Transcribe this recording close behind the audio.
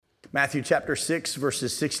Matthew chapter 6,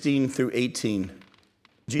 verses 16 through 18.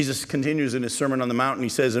 Jesus continues in his Sermon on the Mount, and he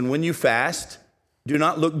says, "And when you fast, do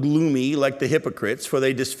not look gloomy like the hypocrites, for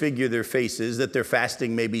they disfigure their faces, that their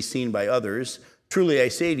fasting may be seen by others. Truly I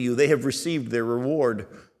say to you, they have received their reward.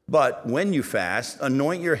 But when you fast,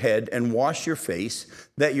 anoint your head and wash your face,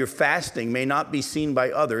 that your fasting may not be seen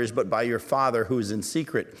by others, but by your Father who is in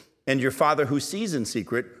secret. And your Father who sees in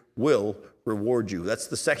secret will reward you." That's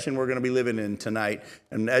the section we're going to be living in tonight.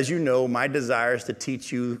 And as you know, my desire is to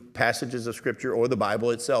teach you passages of Scripture or the Bible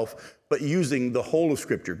itself, but using the whole of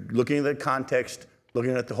Scripture, looking at the context,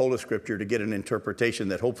 looking at the whole of Scripture to get an interpretation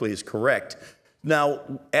that hopefully is correct.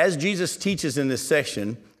 Now, as Jesus teaches in this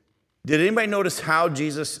section, did anybody notice how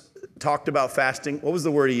Jesus talked about fasting? What was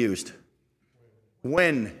the word he used?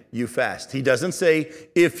 When you fast. He doesn't say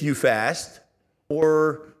if you fast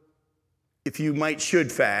or if you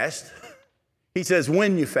should fast. He says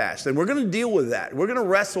when you fast. And we're going to deal with that. We're going to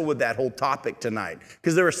wrestle with that whole topic tonight.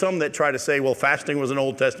 Because there are some that try to say, well, fasting was an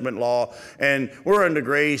Old Testament law and we're under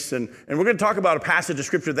grace. And we're going to talk about a passage of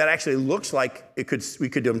Scripture that actually looks like we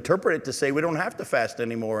could interpret it to say we don't have to fast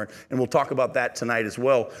anymore. And we'll talk about that tonight as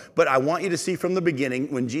well. But I want you to see from the beginning,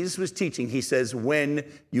 when Jesus was teaching, he says when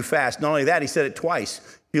you fast. Not only that, he said it twice.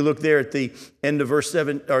 If you look there at the end of verse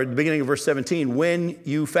 7, or the beginning of verse 17, when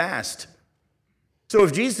you fast. So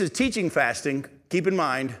if Jesus is teaching fasting, keep in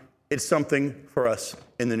mind, it's something for us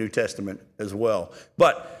in the New Testament as well.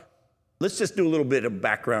 But let's just do a little bit of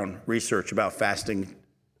background research about fasting.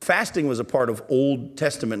 Fasting was a part of Old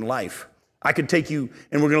Testament life. I could take you,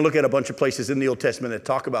 and we're going to look at a bunch of places in the Old Testament that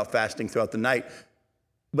talk about fasting throughout the night.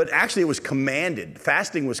 But actually it was commanded.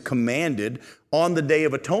 Fasting was commanded on the Day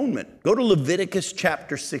of Atonement. Go to Leviticus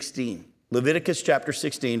chapter 16. Leviticus chapter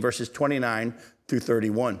 16, verses 29 through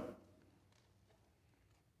 31.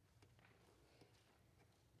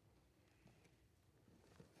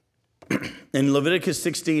 In Leviticus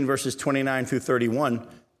 16, verses 29 through 31,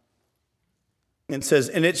 it says,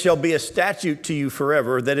 "And it shall be a statute to you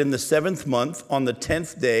forever, that in the 7th month, on the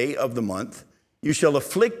 10th day of the month, you shall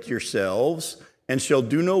afflict yourselves, and shall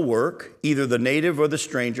do no work, either the native or the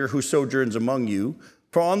stranger who sojourns among you.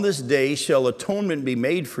 For on this day shall atonement be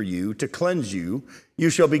made for you, to cleanse you. You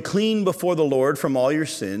shall be clean before the Lord from all your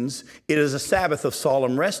sins. It is a Sabbath of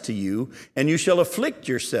solemn rest to you, and you shall afflict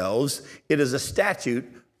yourselves. It is a statute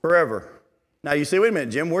forever." Now you say, wait a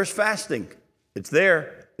minute, Jim, where's fasting? It's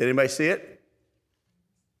there. Did anybody see it?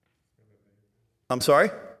 I'm sorry?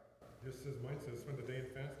 Mine says spend the day in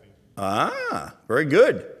fasting. Ah, very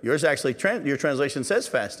good. Yours actually, your translation says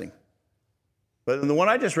fasting. But in the one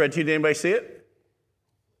I just read to you, did anybody see it?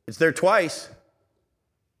 It's there twice.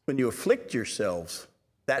 When you afflict yourselves,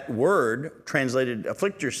 that word translated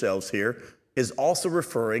afflict yourselves here is also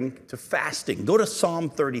referring to fasting. Go to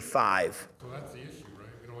Psalm 35. So that's the issue, right?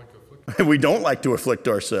 We don't like to afflict. We don't like to afflict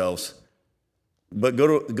ourselves. But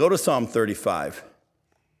go to Psalm 35.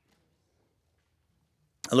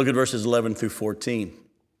 And look at verses 11 through 14.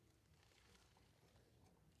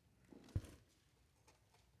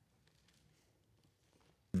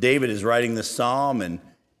 David is writing this psalm, and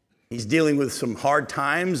he's dealing with some hard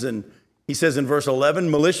times. And he says in verse 11,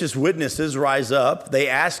 "Malicious witnesses rise up. They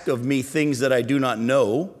ask of me things that I do not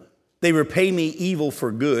know. They repay me evil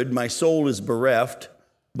for good. My soul is bereft.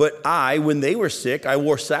 But I, when they were sick, I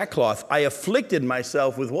wore sackcloth. I afflicted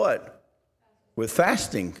myself with" what? With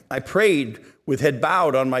fasting. "I prayed with head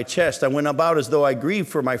bowed on my chest. I went about as though I grieved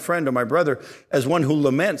for my friend or my brother, as one who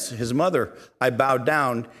laments his mother. I bowed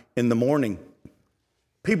down in the morning."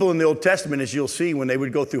 People in the Old Testament, as you'll see, when they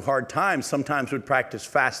would go through hard times, sometimes would practice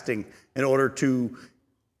fasting in order to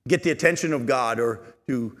get the attention of God or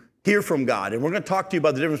to hear from God. And we're going to talk to you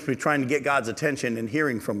about the difference between trying to get God's attention and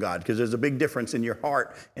hearing from God, because there's a big difference in your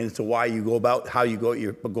heart and as to why you go about how you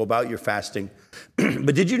go about your fasting.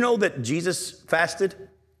 But did you know that Jesus fasted?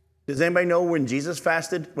 Does anybody know when Jesus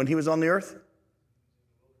fasted when he was on the earth?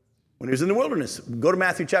 When he was in the wilderness. Go to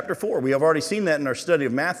Matthew chapter 4. We have already seen that in our study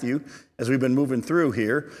of Matthew as we've been moving through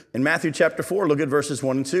here. In Matthew chapter 4, look at verses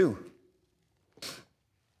 1 and 2.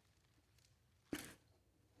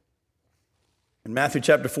 In Matthew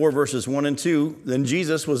chapter 4, verses 1 and 2, "Then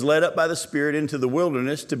Jesus was led up by the Spirit into the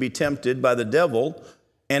wilderness to be tempted by the devil.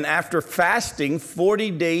 And after fasting 40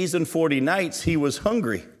 days and 40 nights, he was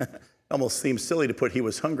hungry." Almost seems silly to put "he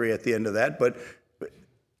was hungry" at the end of that, but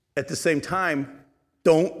at the same time,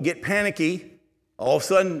 don't get panicky. All of a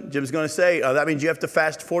sudden, Jim's going to say, that means you have to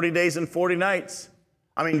fast 40 days and 40 nights.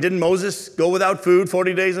 I mean, didn't Moses go without food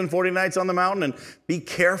 40 days and 40 nights on the mountain? And be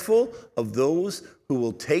careful of those who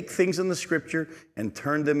will take things in the Scripture and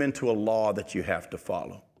turn them into a law that you have to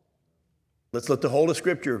follow. Let's let the whole of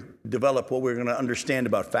Scripture develop what we're going to understand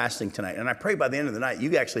about fasting tonight. And I pray by the end of the night,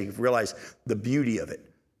 you actually realize the beauty of it.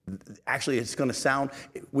 Actually, it's going to sound,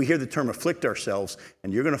 we hear the term afflict ourselves,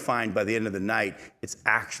 and you're going to find by the end of the night, it's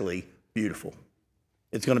actually beautiful.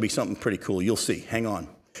 It's going to be something pretty cool. You'll see. Hang on.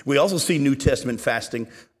 We also see New Testament fasting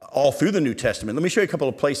all through the New Testament. Let me show you a couple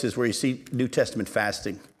of places where you see New Testament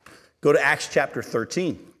fasting. Go to Acts chapter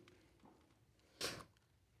 13.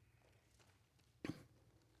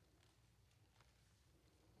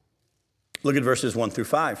 Look at verses 1 through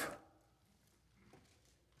 5.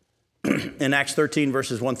 In Acts 13,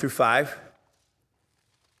 verses 1 through 5,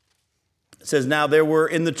 it says, "Now there were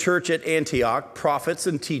in the church at Antioch prophets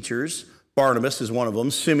and teachers. Barnabas is one of them,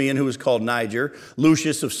 Simeon, who was called Niger,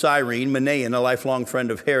 Lucius of Cyrene, Manaen, a lifelong friend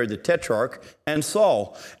of Herod the Tetrarch, and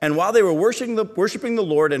Saul. And while they were worshiping the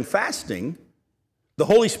Lord and fasting, the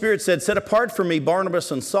Holy Spirit said, 'Set apart for me Barnabas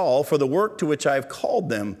and Saul for the work to which I have called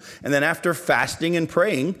them.' And then after fasting and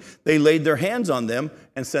praying, they laid their hands on them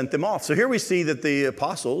and sent them off." So here we see that the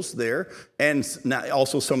apostles there, and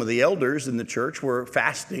also some of the elders in the church, were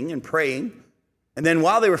fasting and praying. And then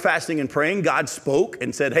while they were fasting and praying, God spoke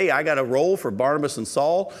and said, "Hey, I got a role for Barnabas and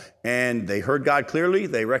Saul." And they heard God clearly.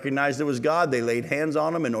 They recognized it was God. They laid hands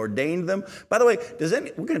on them and ordained them. By the way,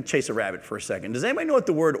 we're going to chase a rabbit for a second. Does anybody know what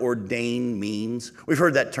the word ordain means? We've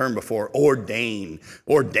heard that term before, ordain,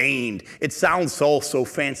 ordained. It sounds so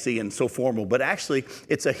fancy and so formal, but actually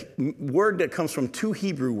it's a word that comes from two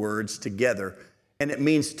Hebrew words together, and it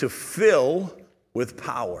means to fill with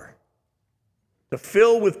power. To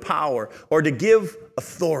fill with power, or to give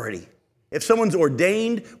authority. If someone's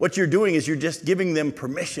ordained, what you're doing is you're just giving them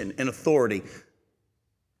permission and authority.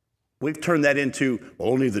 We've turned that into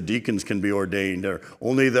only the deacons can be ordained, or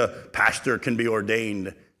only the pastor can be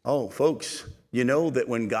ordained. Oh, folks, you know that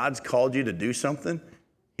when God's called you to do something,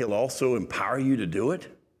 he'll also empower you to do it.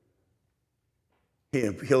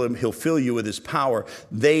 He'll fill you with his power.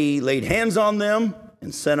 They laid hands on them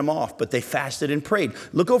and sent them off, but they fasted and prayed.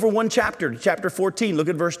 Look over one chapter, chapter 14. Look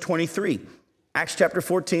at verse 23. Acts chapter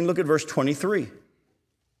 14, look at verse 23.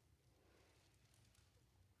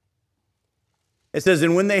 It says,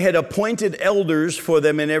 "And when they had appointed elders for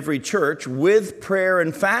them in every church, with prayer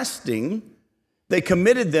and fasting, they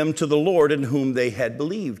committed them to the Lord in whom they had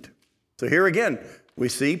believed." So here again, we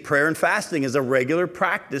see prayer and fasting is a regular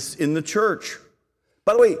practice in the church.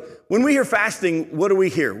 By the way, when we hear fasting, what do we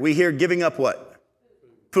hear? We hear giving up what?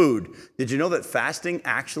 Food. Did you know that fasting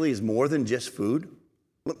actually is more than just food?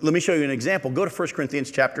 Let me show you an example. Go to 1 Corinthians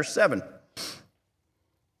chapter 7.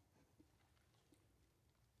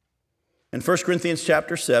 In 1 Corinthians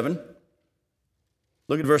chapter 7,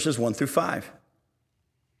 look at verses 1 through 5.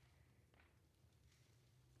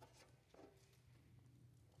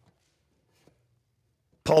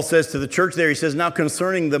 Paul says to the church there, he says, "Now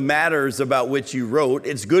concerning the matters about which you wrote,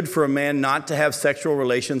 it's good for a man not to have sexual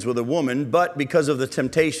relations with a woman, but because of the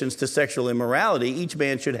temptations to sexual immorality, each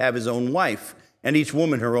man should have his own wife, and each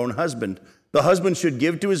woman her own husband. The husband should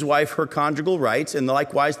give to his wife her conjugal rights, and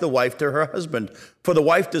likewise the wife to her husband. For the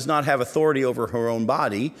wife does not have authority over her own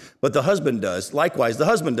body, but the husband does. Likewise, the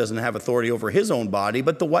husband doesn't have authority over his own body,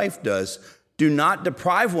 but the wife does. Do not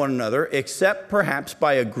deprive one another, except perhaps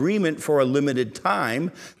by agreement for a limited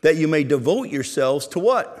time, that you may devote yourselves to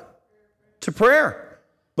what? To prayer.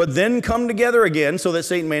 But then come together again so that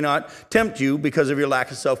Satan may not tempt you because of your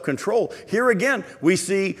lack of self-control." Here again, we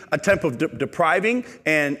see a type of depriving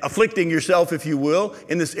and afflicting yourself, if you will,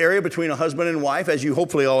 in this area between a husband and wife. As you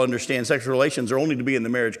hopefully all understand, sexual relations are only to be in the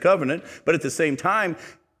marriage covenant. But at the same time,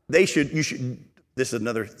 this is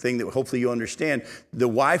another thing that hopefully you understand. The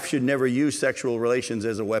wife should never use sexual relations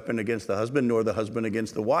as a weapon against the husband, nor the husband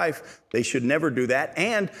against the wife. They should never do that.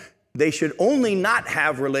 And they should only not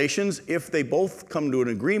have relations if they both come to an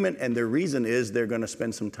agreement, and their reason is they're going to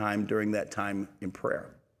spend some time during that time in prayer,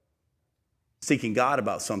 seeking God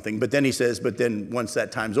about something. But then he says, but then once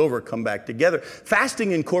that time's over, come back together.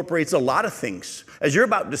 Fasting incorporates a lot of things. As you're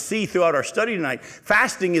about to see throughout our study tonight,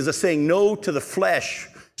 fasting is a saying no to the flesh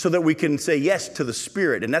so that we can say yes to the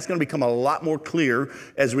Spirit. And that's going to become a lot more clear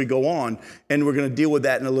as we go on, and we're going to deal with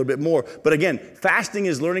that in a little bit more. But again, fasting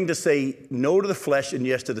is learning to say no to the flesh and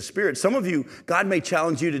yes to the Spirit. Some of you, God may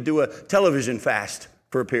challenge you to do a television fast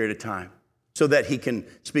for a period of time so that he can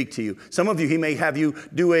speak to you. Some of you, he may have you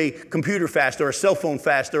do a computer fast or a cell phone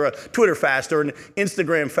fast or a Twitter fast or an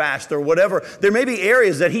Instagram fast or whatever. There may be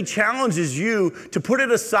areas that he challenges you to put it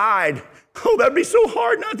aside. Oh, that'd be so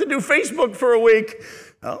hard not to do Facebook for a week.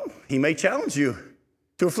 Oh, he may challenge you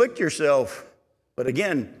to afflict yourself. But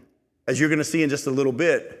again, as you're going to see in just a little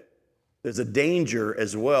bit, there's a danger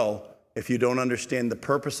as well if you don't understand the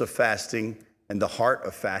purpose of fasting and the heart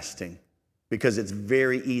of fasting. because it's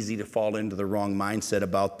very easy to fall into the wrong mindset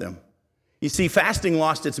about them. You see, fasting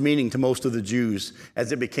lost its meaning to most of the Jews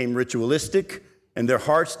as it became ritualistic and their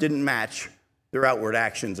hearts didn't match their outward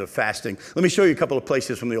actions of fasting. Let me show you a couple of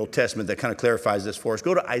places from the Old Testament that kind of clarifies this for us.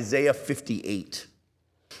 Go to Isaiah 58.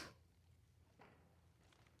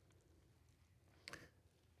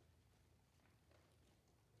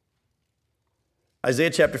 Isaiah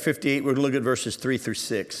chapter 58, we're going to look at verses 3 through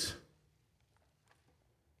 6.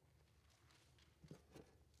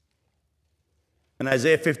 In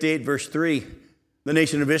Isaiah 58, verse 3, the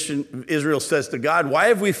nation of Israel says to God, "Why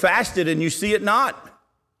have we fasted and you see it not?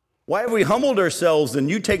 Why have we humbled ourselves and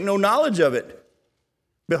you take no knowledge of it?"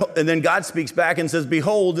 And then God speaks back and says,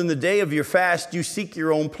 "Behold, in the day of your fast, you seek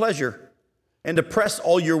your own pleasure and oppress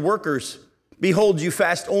all your workers. Behold, you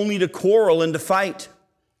fast only to quarrel and to fight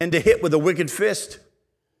and to hit with a wicked fist.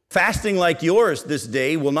 Fasting like yours this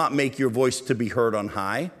day will not make your voice to be heard on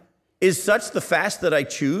high. Is such the fast that I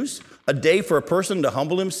choose, a day for a person to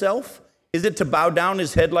humble himself? Is it to bow down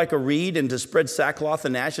his head like a reed and to spread sackcloth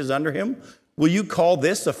and ashes under him? Will you call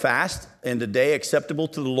this a fast and a day acceptable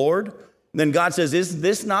to the Lord?" And then God says, "Is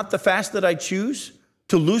this not the fast that I choose?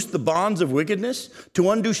 To loose the bonds of wickedness, to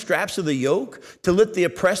undo straps of the yoke, to let the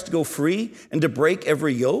oppressed go free, and to break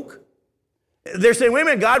every yoke?" They're saying, "Wait a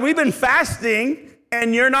minute, God, we've been fasting,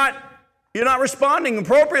 and you're not responding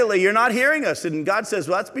appropriately. You're not hearing us." And God says,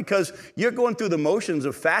 "Well, that's because you're going through the motions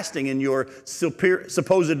of fasting in your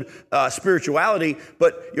supposed spirituality,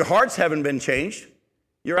 but your hearts haven't been changed.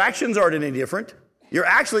 Your actions aren't any different. You're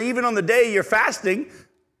actually, even on the day you're fasting,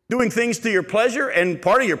 doing things to your pleasure, and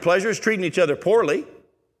part of your pleasure is treating each other poorly."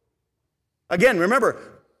 Again, remember,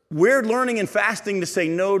 we're learning in fasting to say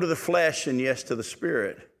no to the flesh and yes to the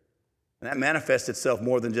Spirit. And that manifests itself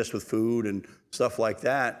more than just with food and stuff like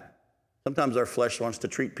that. Sometimes our flesh wants to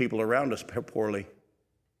treat people around us poorly.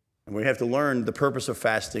 And we have to learn the purpose of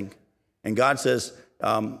fasting. And God says,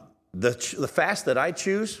 the fast that I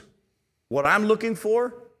choose, what I'm looking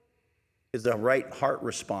for is the right heart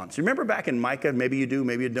response. You remember back in Micah, maybe you do,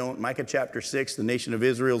 maybe you don't, Micah chapter 6, the nation of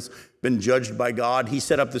Israel's been judged by God. He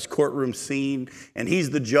set up this courtroom scene, and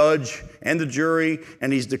he's the judge and the jury,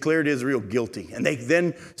 and he's declared Israel guilty. And they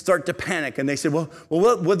then start to panic, and they say, well,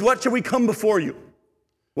 with what should we come before you?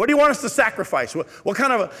 What do you want us to sacrifice? What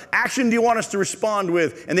kind of action do you want us to respond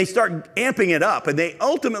with? And they start amping it up, and they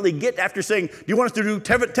ultimately get after saying, "Do you want us to do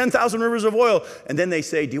 10,000 rivers of oil?" And then they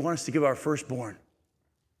say, "Do you want us to give our firstborn?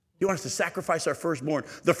 You want us to sacrifice our firstborn,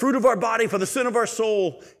 the fruit of our body for the sin of our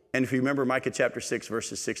soul?" And if you remember Micah chapter 6,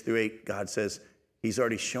 verses 6 through 8, God says, "He's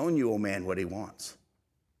already shown you, O man, what he wants."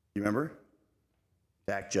 You remember?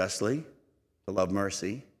 To act justly, to love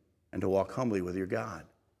mercy, and to walk humbly with your God.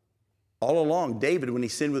 All along, David, when he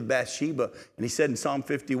sinned with Bathsheba, and he said in Psalm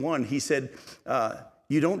 51, he said,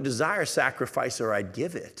 "You don't desire sacrifice or I'd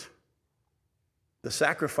give it." The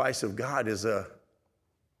sacrifice of God is a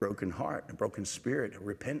broken heart, a broken spirit, a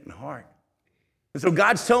repentant heart. And so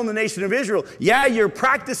God's telling the nation of Israel, yeah, you're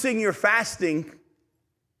practicing your fasting,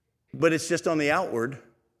 but it's just on the outward.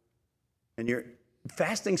 And your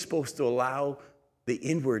fasting's supposed to allow the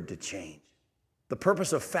inward to change. The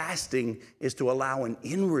purpose of fasting is to allow an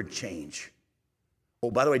inward change.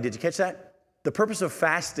 Oh, by the way, did you catch that? The purpose of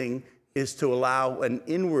fasting is to allow an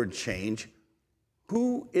inward change.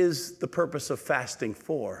 Who is the purpose of fasting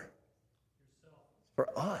for? For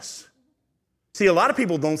us. See, a lot of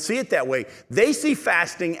people don't see it that way. They see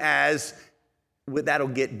fasting as that'll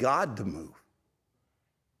get God to move.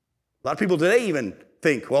 A lot of people today even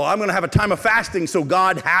think, well, I'm going to have a time of fasting, so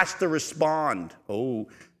God has to respond. Oh,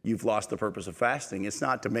 you've lost the purpose of fasting. It's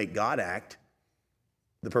not to make God act.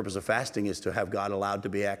 The purpose of fasting is to have God allowed to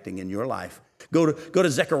be acting in your life. Go to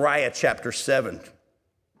Zechariah chapter 7.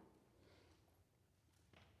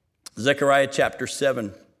 Zechariah chapter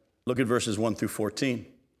 7. Look at verses 1 through 14.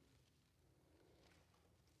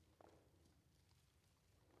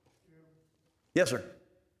 Yes, sir.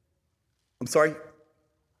 I'm sorry.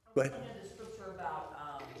 Go ahead. The scripture about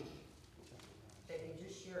that you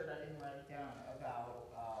just shared, I didn't write it down, about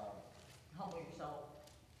humble yourself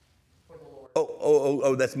for the Lord.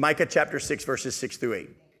 Oh, that's Micah chapter 6, verses 6 through 8.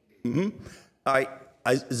 All right,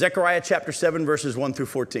 Zechariah chapter 7, verses 1 through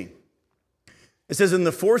 14. It says, "In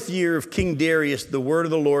the 4th year of King Darius, the word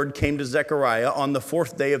of the Lord came to Zechariah on the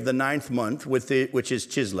 4th day of the 9th month, which is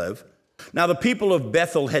Chislev. Now the people of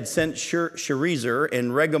Bethel had sent Sherezer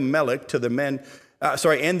and Regem-Melech to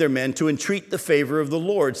and their men to entreat the favor of the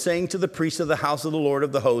Lord, saying to the priests of the house of the Lord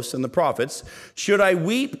of the hosts and the prophets, should I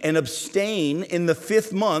weep and abstain in the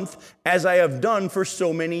 5th month as I have done for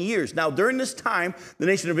so many years? Now during this time, the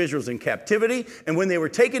nation of Israel was in captivity, and when they were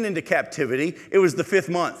taken into captivity, it was the 5th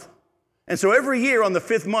month. And so every year on the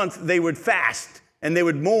 5th month, they would fast and they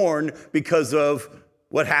would mourn because of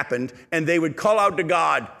what happened. And they would call out to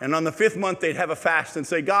God. And on the 5th month, they'd have a fast and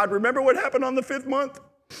say, God, remember what happened on the 5th month?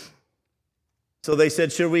 So they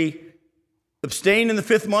said, should we abstain in the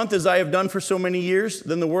 5th month as I have done for so many years?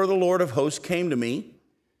 Then the word of the Lord of hosts came to me.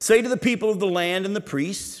 Say to the people of the land and the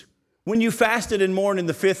priests, when you fasted and mourned in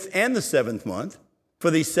the 5th and the 7th month for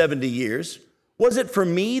these 70 years, was it for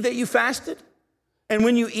me that you fasted? And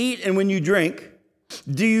when you eat and when you drink,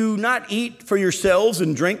 do you not eat for yourselves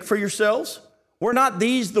and drink for yourselves? Were not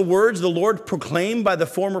these the words the Lord proclaimed by the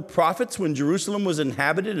former prophets when Jerusalem was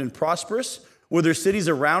inhabited and prosperous? Were there cities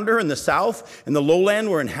around her in the south and the lowland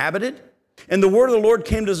were inhabited? And the word of the Lord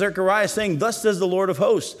came to Zechariah, saying, thus says the Lord of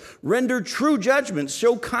hosts, render true judgments,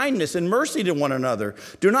 show kindness and mercy to one another.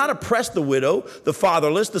 Do not oppress the widow, the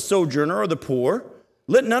fatherless, the sojourner, or the poor.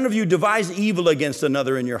 Let none of you devise evil against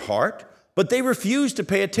another in your heart. But they refused to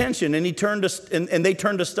pay attention, and they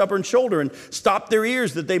turned a stubborn shoulder and stopped their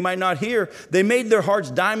ears that they might not hear. They made their hearts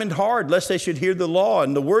diamond hard, lest they should hear the law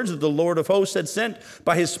and the words that the Lord of hosts had sent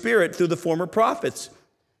by his Spirit through the former prophets.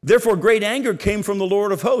 Therefore great anger came from the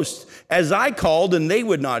Lord of hosts. As I called, and they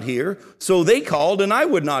would not hear, so they called, and I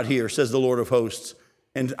would not hear, says the Lord of hosts.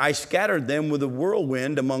 And I scattered them with a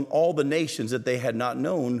whirlwind among all the nations that they had not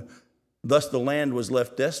known. Thus the land was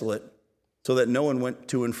left desolate, so that no one went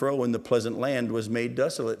to and fro, and the pleasant land was made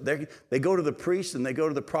desolate. They go to the priests and they go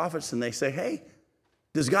to the prophets and they say, hey,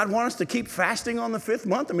 does God want us to keep fasting on the 5th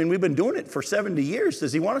month? I mean, we've been doing it for 70 years.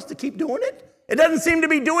 Does he want us to keep doing it? It doesn't seem to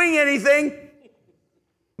be doing anything.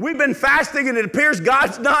 We've been fasting and it appears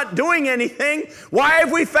God's not doing anything. Why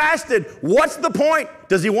have we fasted? What's the point?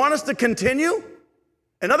 Does he want us to continue?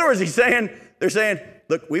 In other words, they're saying,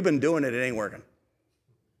 look, we've been doing it. It ain't working.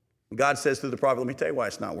 God says through the prophet, let me tell you why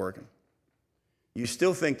it's not working. You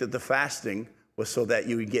still think that the fasting was so that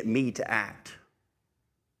you would get me to act.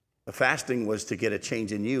 The fasting was to get a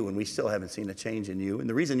change in you, and we still haven't seen a change in you. And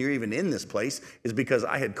the reason you're even in this place is because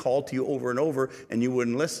I had called to you over and over, and you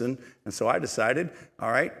wouldn't listen. And so I decided,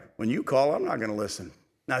 all right, when you call, I'm not going to listen.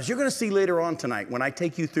 Now, as you're going to see later on tonight, when I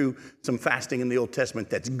take you through some fasting in the Old Testament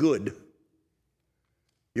that's good,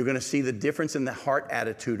 you're going to see the difference in the heart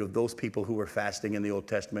attitude of those people who were fasting in the Old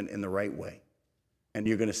Testament in the right way. And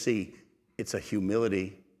you're going to see it's a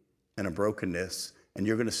humility and a brokenness. And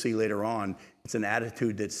you're going to see later on, it's an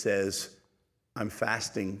attitude that says, I'm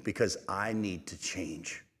fasting because I need to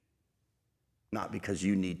change, not because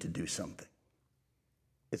you need to do something.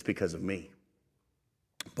 It's because of me.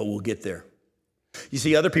 But we'll get there. You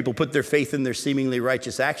see, other people put their faith in their seemingly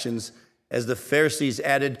righteous actions, as the Pharisees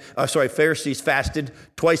fasted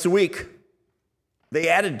twice a week. They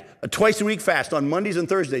added a twice-a-week fast on Mondays and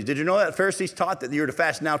Thursdays. Did you know that? Pharisees taught that you were to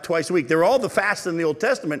fast now twice a week. They were all the fasts in the Old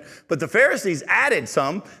Testament, but the Pharisees added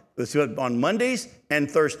some on Mondays and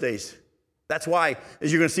Thursdays. That's why,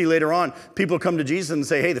 as you're going to see later on, people come to Jesus and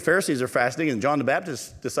say, hey, the Pharisees are fasting and John the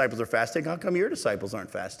Baptist's disciples are fasting. How come your disciples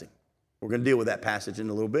aren't fasting? We're going to deal with that passage in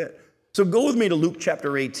a little bit. So go with me to Luke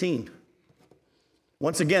chapter 18.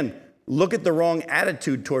 Once again, look at the wrong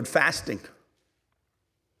attitude toward fasting.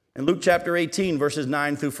 In Luke chapter 18, verses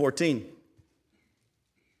 9 through 14.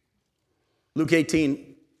 Luke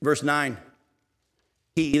 18, verse 9.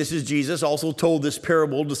 He, this is Jesus, also told this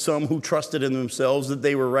parable to some who trusted in themselves that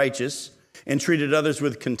they were righteous and treated others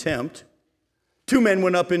with contempt. 2 men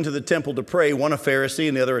went up into the temple to pray, one a Pharisee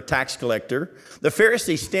and the other a tax collector. The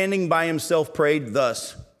Pharisee, standing by himself, prayed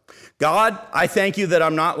thus, God, I thank you that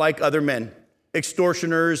I'm not like other men,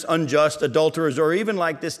 extortioners, unjust, adulterers, or even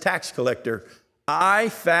like this tax collector. I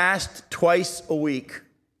fast twice a week.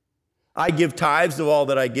 I give tithes of all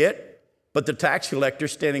that I get. But the tax collector,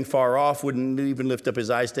 standing far off, wouldn't even lift up his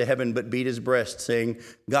eyes to heaven, but beat his breast, saying,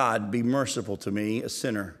 God, be merciful to me, a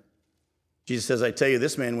sinner. Jesus says, I tell you,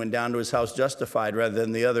 this man went down to his house justified rather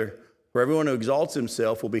than the other. For everyone who exalts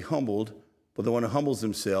himself will be humbled, but the one who humbles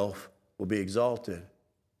himself will be exalted.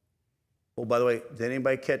 Oh, by the way, did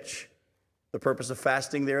anybody catch the purpose of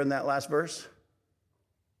fasting there in that last verse?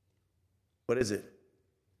 What is it?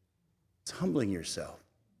 It's humbling yourself.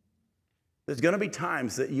 There's going to be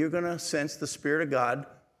times that you're going to sense the Spirit of God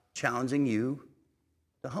challenging you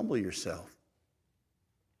to humble yourself.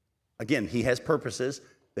 Again, he has purposes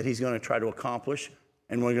that he's going to try to accomplish,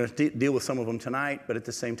 and we're going to deal with some of them tonight, but at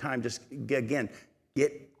the same time, just, again,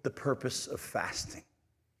 get the purpose of fasting.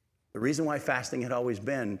 The reason why fasting had always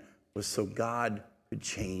been was so God could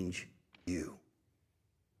change you.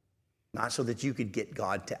 Not so that you could get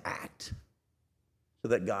God to act, so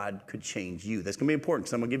that God could change you. That's going to be important,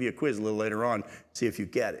 because I'm going to give you a quiz a little later on, see if you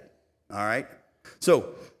get it. All right?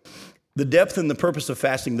 So, The depth and the purpose of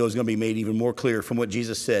fasting, though, is going to be made even more clear from what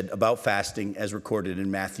Jesus said about fasting as recorded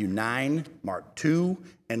in Matthew 9, Mark 2,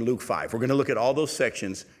 and Luke 5. We're going to look at all those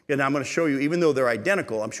sections, and I'm going to show you, even though they're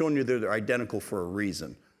identical, I'm showing you that they're identical for a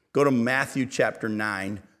reason. Go to Matthew chapter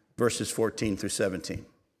 9, verses 14 through 17.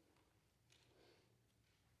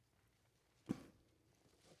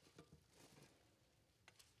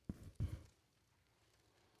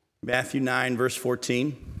 Matthew 9, verse 14.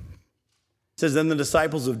 It says, then the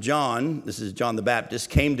disciples of John, this is John the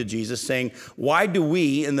Baptist, came to Jesus saying, why do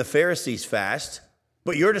we and the Pharisees fast,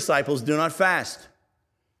 but your disciples do not fast?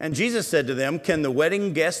 And Jesus said to them, can the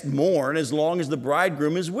wedding guests mourn as long as the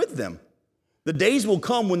bridegroom is with them? The days will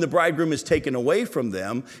come when the bridegroom is taken away from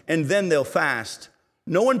them, and then they'll fast.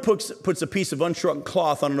 No one puts a piece of unshrunk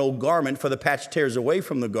cloth on an old garment, for the patch tears away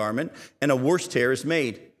from the garment, and a worse tear is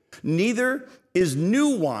made. Neither is new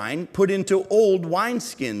wine put into old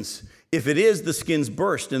wineskins. If it is, the skins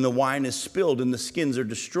burst, and the wine is spilled, and the skins are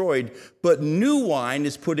destroyed. But new wine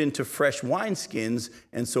is put into fresh wineskins,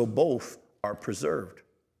 and so both are preserved.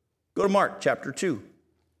 Go to Mark chapter 2.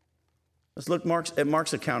 Let's look at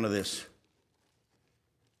Mark's account of this.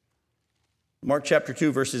 Mark chapter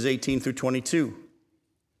 2, verses 18 through 22. It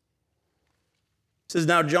says,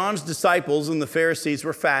 now John's disciples and the Pharisees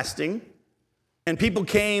were fasting, and people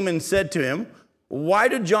came and said to him, why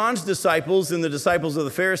do John's disciples and the disciples of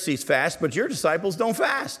the Pharisees fast, but your disciples don't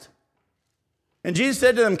fast? And Jesus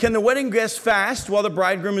said to them, can the wedding guests fast while the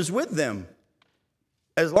bridegroom is with them?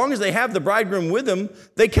 As long as they have the bridegroom with them,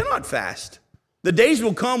 they cannot fast. The days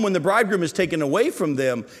will come when the bridegroom is taken away from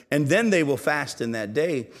them, and then they will fast in that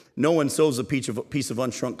day. No one sews a piece of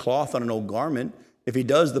unshrunk cloth on an old garment. If he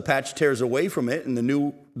does, the patch tears away from it, and the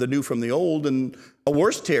new from the old, and a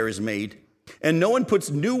worse tear is made. And no one puts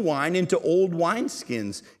new wine into old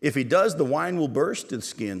wineskins. If he does, the wine will burst the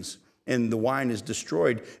skins, and the wine is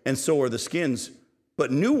destroyed, and so are the skins.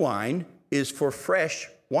 But new wine is for fresh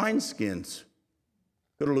wineskins.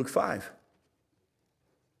 Go to Luke 5.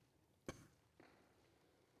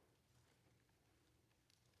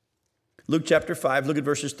 Luke chapter 5, look at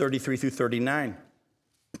verses 33 through 39.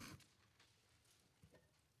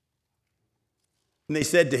 And they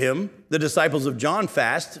said to him, the disciples of John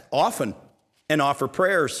fast often and offer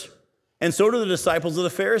prayers, and so do the disciples of the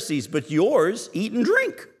Pharisees, but yours eat and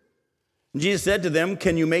drink. And Jesus said to them,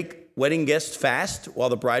 can you make wedding guests fast while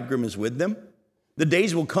the bridegroom is with them? The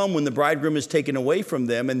days will come when the bridegroom is taken away from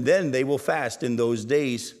them, and then they will fast in those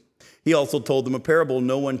days. He also told them a parable.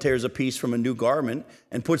 No one tears a piece from a new garment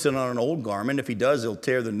and puts it on an old garment. If he does, he'll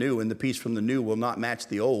tear the new, and the piece from the new will not match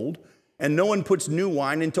the old. And no one puts new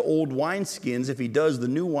wine into old wineskins. If he does, the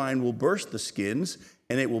new wine will burst the skins,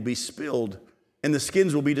 and it will be spilled, and the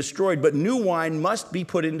skins will be destroyed. But new wine must be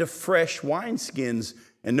put into fresh wineskins.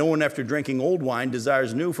 And no one after drinking old wine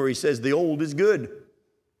desires new, for he says the old is good.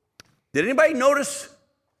 Did anybody notice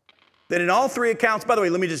that in all three accounts, by the way,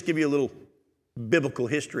 let me just give you a little biblical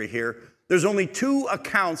history here. There's only two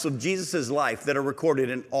accounts of Jesus' life that are recorded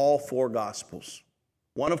in all four Gospels.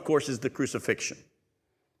 One, of course, is the crucifixion.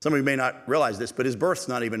 Some of you may not realize this, but his birth's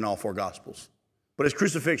not even in all four Gospels. But his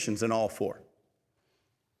crucifixion's in all four.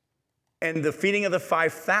 And the feeding of the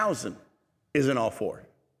 5,000 is in all four.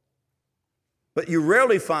 But you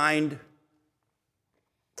rarely find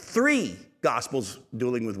three Gospels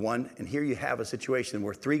dealing with one, and here you have a situation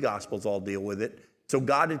where three Gospels all deal with it. So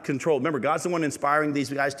God had control. Remember, God's the one inspiring these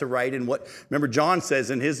guys to write. And remember, John says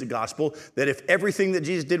in his Gospel that if everything that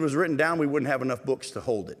Jesus did was written down, we wouldn't have enough books to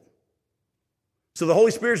hold it. So the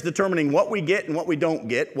Holy Spirit's determining what we get and what we don't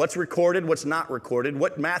get, what's recorded, what's not recorded,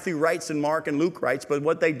 what Matthew writes and Mark and Luke writes, but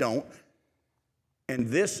what they don't. And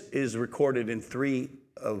this is recorded in three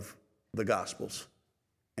of the Gospels.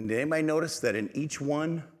 And did anybody notice that in each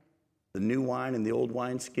one, the new wine and the old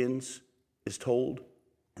wineskins is told,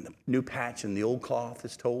 and the new patch and the old cloth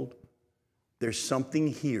is told? There's something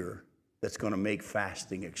here that's going to make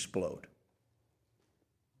fasting explode.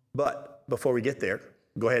 But before we get there,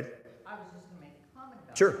 go ahead. I was just going to make a comment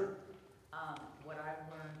about Sure. that. What I've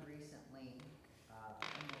learned recently,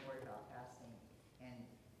 in the word about fasting, and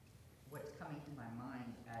what's coming to my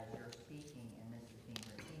mind as you're speaking and this is being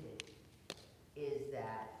repeated, is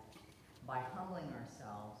that by humbling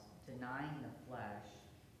ourselves, denying the flesh,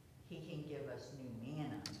 he can give us new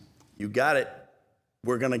manna. You got it.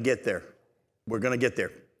 We're going to get there. We're going to get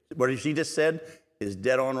there. What she just said is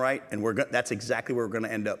dead on right, and that's exactly where we're going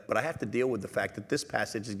to end up. But I have to deal with the fact that this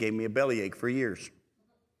passage has gave me a bellyache for years.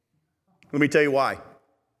 Let me tell you why.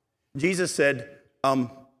 Jesus said, I'm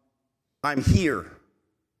here.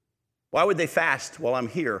 Why would they fast while I'm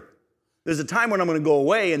here? There's a time when I'm going to go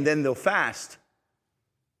away, and then they'll fast.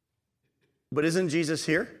 But isn't Jesus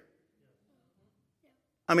here?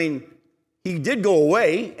 I mean, he did go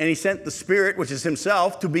away, and he sent the Spirit, which is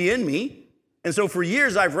himself, to be in me. And so for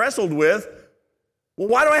years I've wrestled with, well,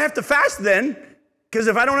 why do I have to fast then? Because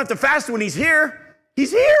if I don't have to fast when he's here,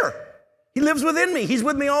 he's here. He lives within me. He's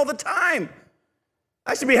with me all the time.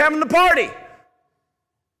 I should be having the party.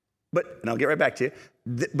 And I'll get right back to you.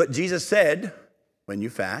 But Jesus said, when you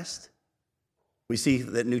fast, we see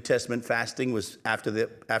that New Testament fasting was after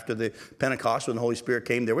the Pentecost, when the Holy Spirit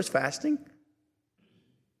came, there was fasting.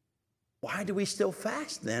 Why do we still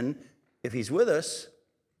fast then if he's with us?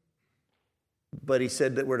 But he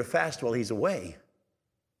said that we're to fast while he's away.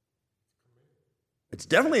 It's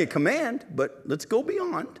definitely a command, but let's go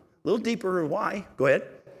beyond. A little deeper. Why? Go ahead.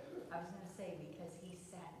 I was going to say, because he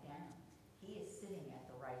sat down. He is sitting at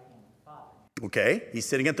the right hand of the Father. Okay, he's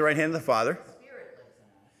sitting at the right hand of the Father. The Spirit lives in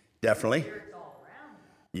us. Definitely. The Spirit's all around us.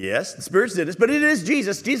 Yes, the Spirit did this, but it is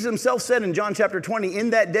Jesus. Jesus himself said in John chapter 20,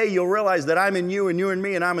 in that day you'll realize that I'm in you and you're in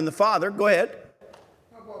me and I'm in the Father. Go ahead.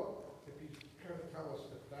 How about if he's trying to tell us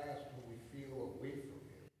to fast when we feel away from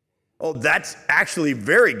him? Oh, that's actually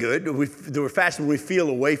very good. We're fasting when we feel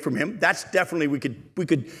away from him. That's definitely, we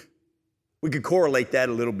could correlate that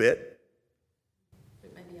a little bit.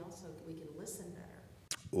 But maybe also we can listen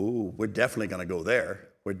better. Ooh, we're definitely going to go there.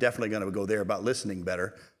 We're definitely going to go there about listening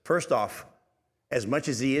better. First off, as much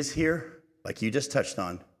as he is here, like you just touched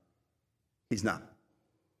on, he's not.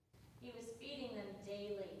 He was feeding them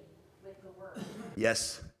daily with the word.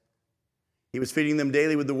 Yes. He was feeding them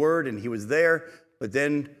daily with the word, and he was there. But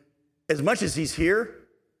then, as much as he's here,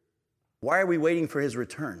 why are we waiting for his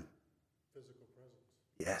return? Physical presence.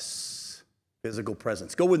 Yes, physical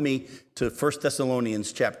presence. Go with me to 1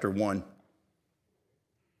 Thessalonians chapter 1.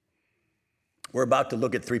 We're about to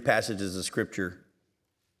look at 3 passages of Scripture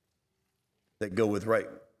that go with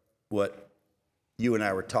what you and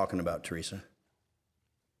I were talking about, Teresa.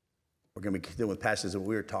 We're going to be dealing with passages that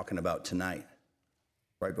we were talking about tonight,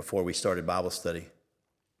 right before we started Bible study.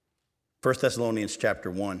 1 Thessalonians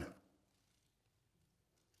chapter 1.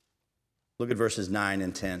 Look at verses 9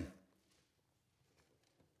 and 10.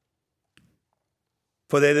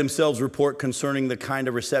 For they themselves report concerning the kind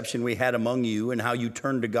of reception we had among you and how you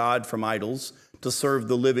turned to God from idols to serve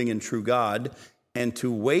the living and true God and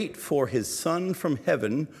to wait for his Son from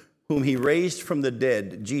heaven, whom he raised from the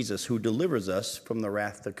dead, Jesus, who delivers us from the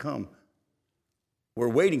wrath to come. We're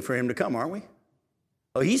waiting for him to come, aren't we?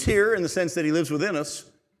 Oh, he's here in the sense that he lives within us,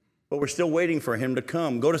 but we're still waiting for him to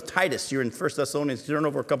come. Go to Titus. You're in 1 Thessalonians. Turn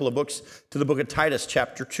over a couple of books to the book of Titus,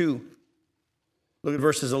 chapter 2. Look at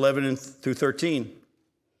verses 11 through 13.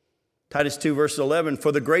 Titus 2, verse 11.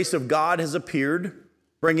 For the grace of God has appeared,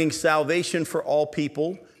 bringing salvation for all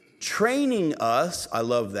people, training us, I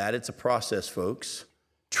love that, it's a process, folks,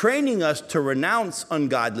 training us to renounce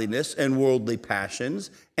ungodliness and worldly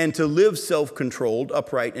passions and to live self-controlled,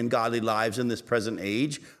 upright, and godly lives in this present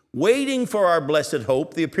age, waiting for our blessed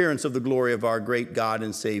hope, the appearance of the glory of our great God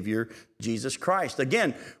and Savior, Jesus Christ.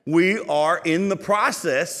 Again, we are in the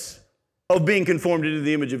process of being conformed into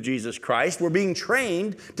the image of Jesus Christ. We're being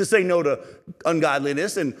trained to say no to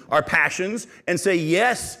ungodliness and our passions and say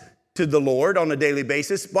yes to the Lord on a daily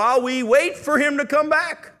basis while we wait for him to come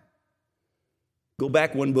back. Go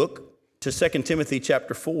back one book to 2 Timothy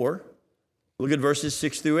chapter 4. Look at verses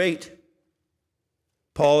 6 through 8.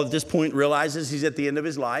 Paul at this point realizes he's at the end of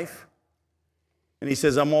his life. And he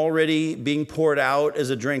says, I'm already being poured out as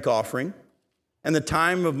a drink offering, and the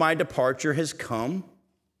time of my departure has come.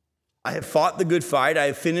 I have fought the good fight. I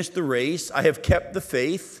have finished the race. I have kept the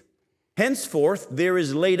faith. Henceforth, there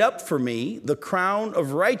is laid up for me the crown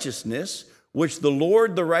of righteousness, which the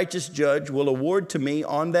Lord, the righteous judge, will award to me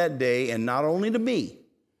on that day, and not only to me,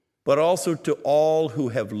 but also to all who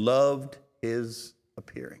have loved his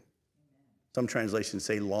appearing. Some translations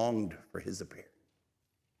say longed for his appearing.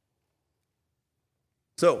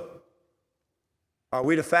 So, are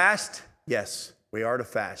we to fast? Yes, we are to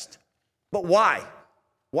fast. But why?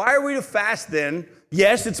 Why are we to fast then?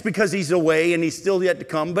 Yes, it's because he's away and he's still yet to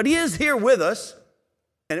come, but he is here with us.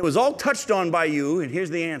 And it was all touched on by you, and here's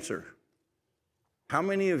the answer. How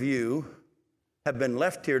many of you have been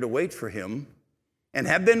left here to wait for him and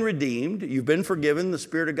have been redeemed? You've been forgiven. The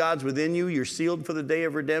Spirit of God's within you. You're sealed for the day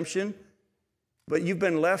of redemption. But you've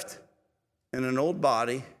been left in an old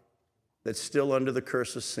body that's still under the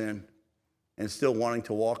curse of sin and still wanting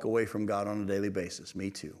to walk away from God on a daily basis. Me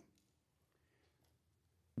too.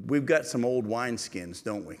 We've got some old wineskins,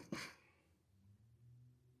 don't we?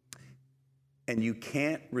 And you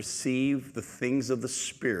can't receive the things of the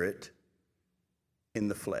Spirit in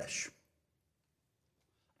the flesh.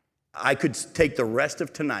 I could take the rest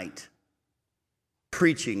of tonight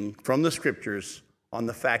preaching from the Scriptures on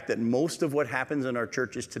the fact that most of what happens in our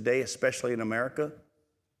churches today, especially in America,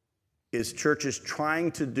 is churches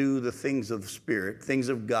trying to do the things of the Spirit, things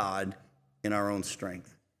of God, in our own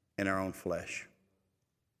strength, in our own flesh.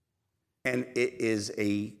 And it is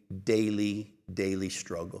a daily, daily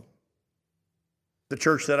struggle. The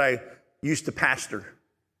church that I used to pastor,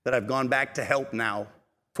 that I've gone back to help now,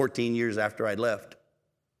 14 years after I left.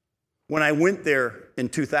 When I went there in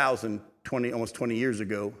 2000, almost 20 years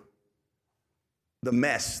ago, the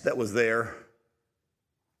mess that was there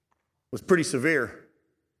was pretty severe.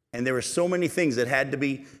 And there were so many things that had to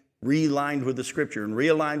be realigned with the Scripture and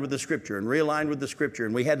realigned with the Scripture and realigned with the Scripture.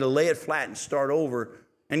 And we had to lay it flat and start over.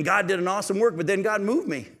 And God did an awesome work, but then God moved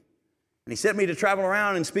me. And he sent me to travel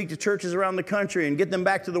around and speak to churches around the country and get them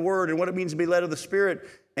back to the Word and what it means to be led of the Spirit.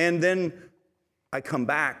 And then I come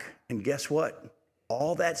back, and guess what?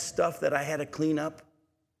 All that stuff that I had to clean up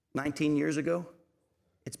 19 years ago,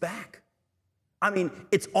 it's back. I mean,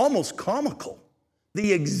 it's almost comical.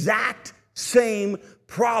 The exact same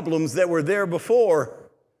problems that were there before.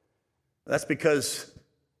 That's because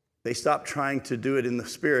they stopped trying to do it in the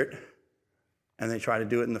Spirit and they try to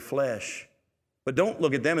do it in the flesh. But don't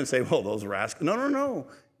look at them and say, well, those rascals. No.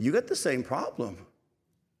 You got the same problem.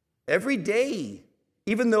 Every day,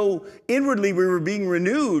 even though inwardly we were being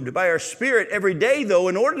renewed by our Spirit, every day, though,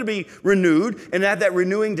 in order to be renewed and have that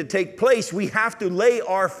renewing to take place, we have to lay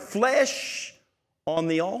our flesh on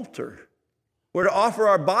the altar. We're to offer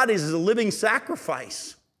our bodies as a living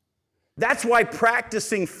sacrifice. That's why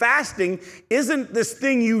practicing fasting isn't this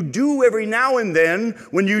thing you do every now and then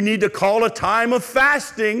when you need to call a time of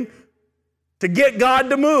fasting to get God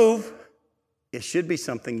to move. It should be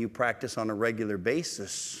something you practice on a regular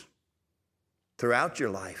basis throughout your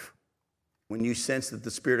life. When you sense that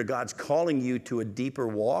the Spirit of God's calling you to a deeper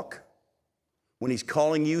walk, when He's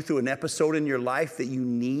calling you through an episode in your life that you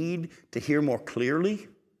need to hear more clearly,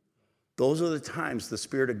 those are the times the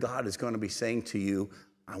Spirit of God is going to be saying to you,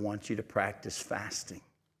 I want you to practice fasting.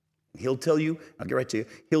 He'll tell you, I'll get right to you,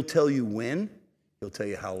 He'll tell you when, He'll tell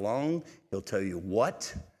you how long, He'll tell you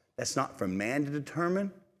what. That's not for man to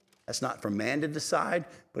determine. That's not for man to decide,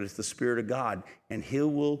 but it's the Spirit of God. And He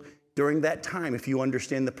will, during that time, if you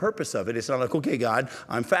understand the purpose of it, it's not like, okay, God,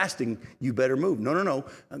 I'm fasting, you better move. No.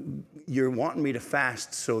 You're wanting me to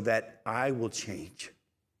fast so that I will change,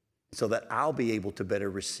 so that I'll be able to better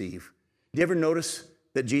receive. Do you ever notice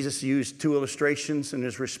that Jesus used two illustrations in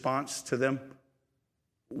His response to them?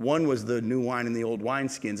 One was the new wine and the old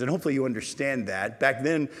wineskins, and hopefully you understand that. Back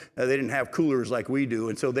then, they didn't have coolers like we do,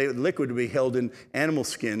 and so liquid would be held in animal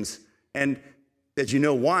skins. And as you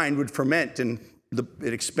know, wine would ferment, and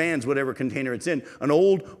it expands whatever container it's in. An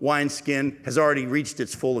old wineskin has already reached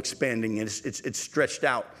its full expanding, and it's stretched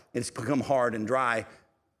out. It's become hard and dry.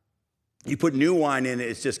 You put new wine in it,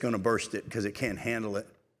 it's just going to burst it because it can't handle it.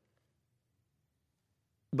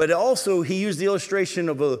 But also, he used the illustration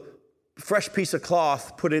of a fresh piece of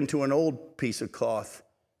cloth put into an old piece of cloth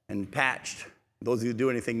and patched. Those of you who do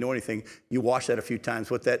anything, know anything, you wash that a few times.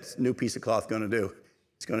 What's that new piece of cloth going to do?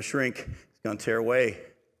 It's going to shrink. It's going to tear away.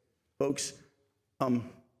 Folks,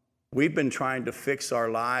 we've been trying to fix our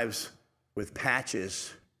lives with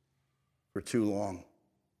patches for too long.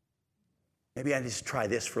 Maybe I just try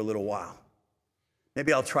this for a little while.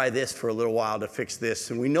 Maybe I'll try this for a little while to fix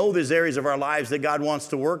this. And we know there's areas of our lives that God wants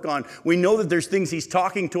to work on. We know that there's things He's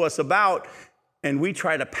talking to us about, and we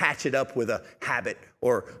try to patch it up with a habit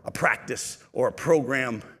or a practice or a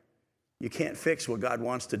program. You can't fix what God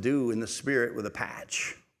wants to do in the Spirit with a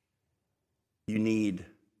patch. You need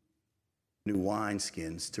new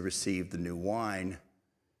wineskins to receive the new wine.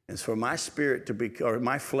 And for my spirit to be, or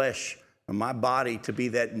my flesh, or my body to be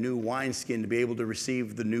that new wineskin, to be able to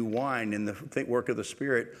receive the new wine in the work of the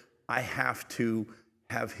Spirit, I have to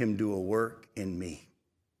have Him do a work in me.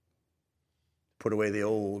 Put away the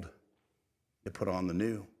old, to put on the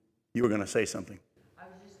new. You were going to say something. I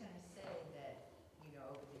was just going to say that,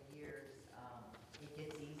 over the years, it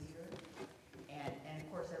gets easier. And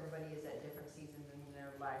of course, everybody is at different seasons in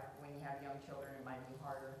their life. When you have young children, it might be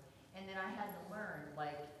harder. And then I had to learn,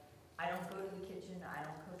 I don't go to the kitchen, I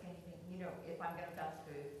don't cook anything. If I'm going to fast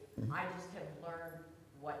food, I just have learned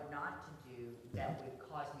what not to do that would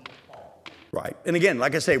cause me to fall. Right. And again,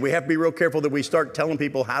 like I say, we have to be real careful that we start telling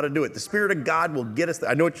people how to do it. The Spirit of God will get us there.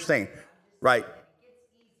 I know what you're saying. Right.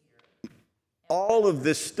 All of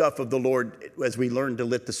this stuff of the Lord, as we learn to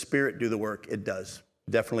let the Spirit do the work, it does.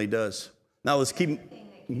 Definitely does. Now let's keep... The thing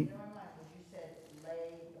that came to my mind was you said,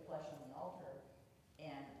 lay the flesh on the altar,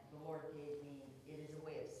 and the Lord gave me, it is a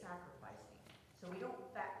way of sacrificing. So we don't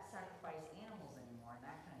sacrifice animals anymore and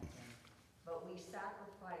that kind of thing, but we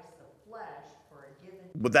sacrifice the flesh for a given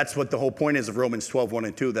But that's what the whole point is of Romans 12, 1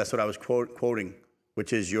 and 2. That's what I was quoting,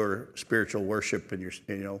 which is your spiritual worship,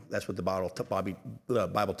 and that's what the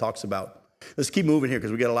Bible talks about. Let's keep moving here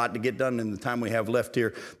because we got a lot to get done in the time we have left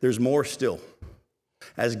here. There's more still.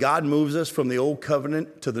 As God moves us from the old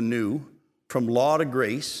covenant to the new, from law to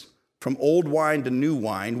grace, from old wine to new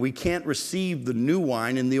wine, we can't receive the new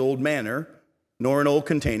wine in the old manner, nor in old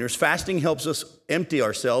containers. Fasting helps us empty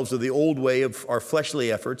ourselves of the old way of our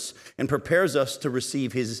fleshly efforts and prepares us to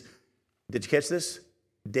receive his, did you catch this?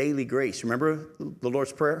 Daily grace. Remember the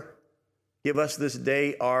Lord's Prayer? Give us this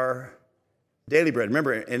day our daily bread.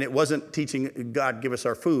 Remember, and it wasn't teaching God give us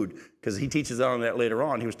our food, because he teaches on that later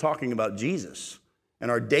on. He was talking about Jesus and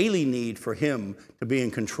our daily need for him to be in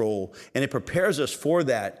control. And it prepares us for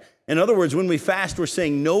that. In other words, when we fast, we're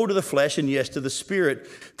saying no to the flesh and yes to the spirit.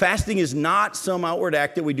 Fasting is not some outward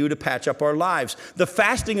act that we do to patch up our lives. The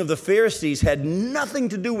fasting of the Pharisees had nothing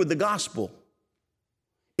to do with the gospel.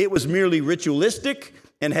 It was merely ritualistic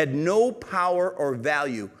and had no power or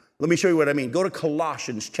value. Let me show you what I mean. Go to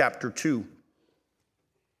Colossians chapter 2.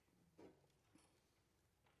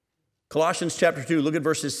 Colossians chapter 2, look at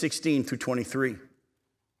verses 16 through 23.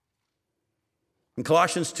 In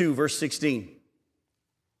Colossians 2, verse 16.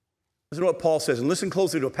 Listen to what Paul says, and listen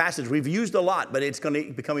closely to a passage we've used a lot, but it's going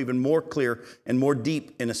to become even more clear and more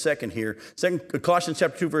deep in a second here. Colossians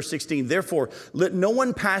chapter 2, verse 16. Therefore, let no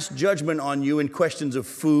one pass judgment on you in questions of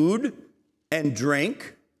food and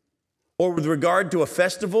drink, or with regard to a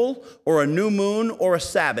festival, or a new moon, or a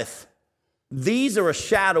Sabbath. These are a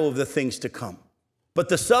shadow of the things to come. But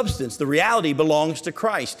the substance, the reality, belongs to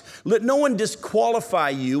Christ. Let no one disqualify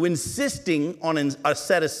you, insisting on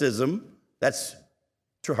asceticism. That's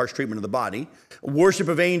harsh treatment of the body. Worship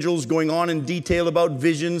of angels, going on in detail about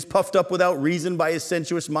visions, puffed up without reason by his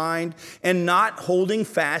sensuous mind, and not holding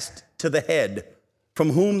fast to the head,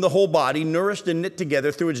 from whom the whole body, nourished and knit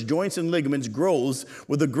together through its joints and ligaments, grows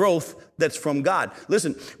with the growth that's from God.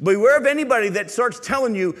 Listen, beware of anybody that starts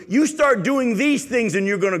telling you, you start doing these things and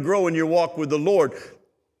you're going to grow in your walk with the Lord.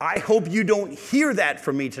 I hope you don't hear that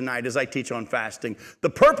from me tonight as I teach on fasting. The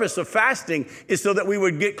purpose of fasting is so that we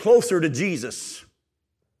would get closer to Jesus.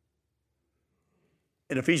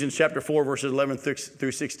 In Ephesians chapter 4, verses 11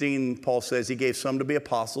 through 16, Paul says he gave some to be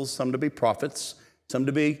apostles, some to be prophets, some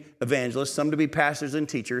to be evangelists, some to be pastors and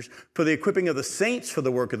teachers, for the equipping of the saints for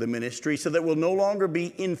the work of the ministry, so that we'll no longer be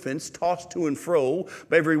infants tossed to and fro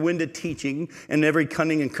by every wind of teaching and every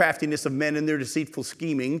cunning and craftiness of men in their deceitful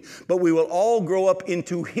scheming, but we will all grow up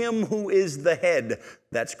into him who is the head.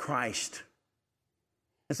 That's Christ.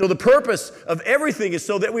 And so the purpose of everything is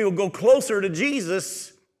so that we will go closer to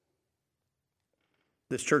Jesus.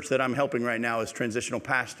 This church that I'm helping right now as transitional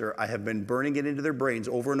pastor, I have been burning it into their brains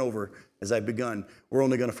over and over as I've begun. We're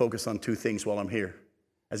only going to focus on two things while I'm here.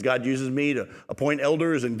 As God uses me to appoint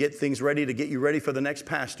elders and get things ready to get you ready for the next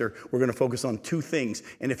pastor, we're going to focus on two things.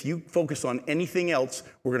 And if you focus on anything else,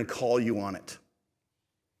 we're going to call you on it.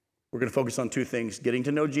 We're going to focus on two things: getting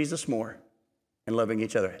to know Jesus more and loving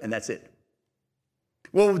each other. And that's it.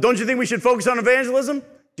 Well, don't you think we should focus on evangelism?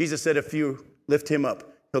 Jesus said if you lift him up,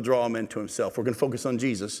 he'll draw them into himself. We're going to focus on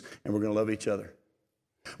Jesus, and we're going to love each other.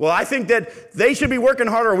 Well, I think that they should be working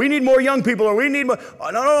harder. We need more young people, or we need more.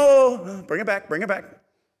 Oh, no. Bring it back.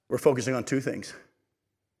 We're focusing on two things: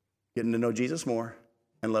 getting to know Jesus more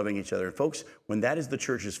and loving each other. And folks, when that is the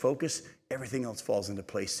church's focus, everything else falls into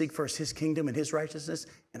place. Seek first his kingdom and his righteousness,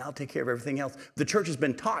 and I'll take care of everything else. The church has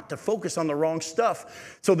been taught to focus on the wrong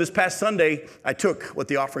stuff. So this past Sunday, I took what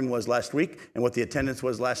the offering was last week and what the attendance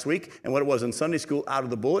was last week and what it was in Sunday school out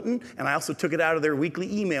of the bulletin, and I also took it out of their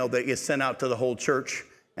weekly email that is sent out to the whole church.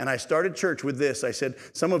 And I started church with this. I said,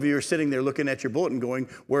 some of you are sitting there looking at your bulletin going,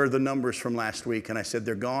 where are the numbers from last week? And I said,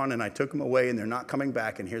 they're gone, and I took them away, and they're not coming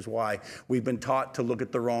back, and here's why. We've been taught to look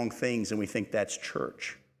at the wrong things, and we think that's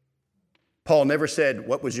church. Paul never said,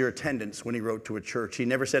 what was your attendance when he wrote to a church? He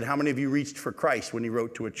never said, how many of you reached for Christ when he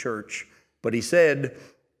wrote to a church? But he said,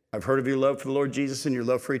 I've heard of your love for the Lord Jesus and your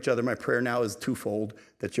love for each other. My prayer now is twofold,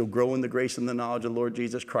 that you'll grow in the grace and the knowledge of the Lord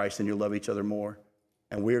Jesus Christ, and you'll love each other more.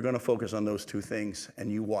 And we are going to focus on those two things,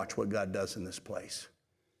 and you watch what God does in this place.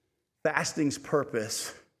 Fasting's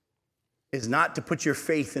purpose is not to put your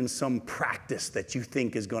faith in some practice that you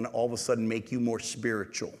think is going to all of a sudden make you more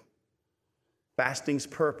spiritual. Fasting's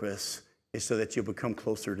purpose is so that you'll become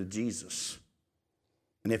closer to Jesus.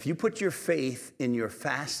 And if you put your faith in your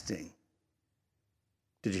fasting,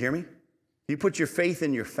 did you hear me? If you put your faith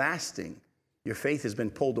in your fasting, your faith has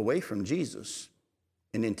been pulled away from Jesus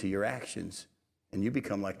and into your actions. And you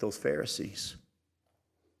become like those Pharisees.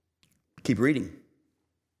 Keep reading.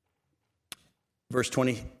 Verse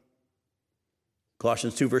 20,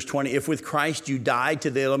 Colossians 2, verse 20, if with Christ you died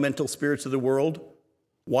to the elemental spirits of the world,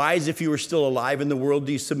 why, as if you were still alive in the world,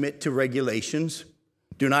 do you submit to regulations?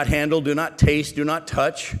 Do not handle, do not taste, do not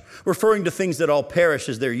touch, referring to things that all perish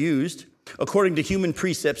as they're used, according to human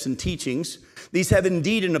precepts and teachings. These have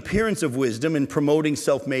indeed an appearance of wisdom in promoting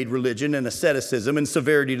self-made religion and asceticism and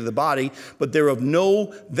severity to the body, but they're of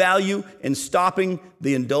no value in stopping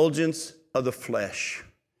the indulgence of the flesh.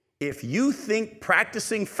 If you think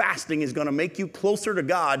practicing fasting is going to make you closer to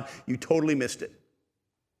God, you totally missed it.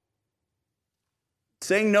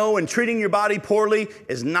 Saying no and treating your body poorly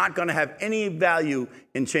is not going to have any value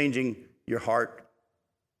in changing your heart.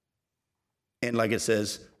 And like it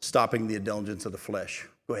says, stopping the indulgence of the flesh.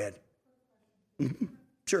 Go ahead.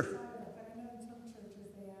 Sure.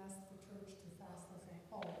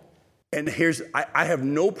 And I have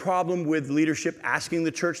no problem with leadership asking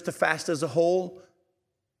the church to fast as a whole,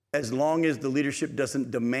 as long as the leadership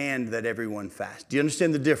doesn't demand that everyone fast. Do you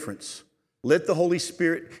understand the difference? Let the Holy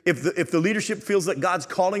Spirit, if the leadership feels that God's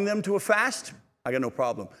calling them to a fast, I got no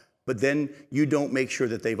problem. But then you don't make sure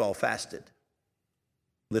that they've all fasted.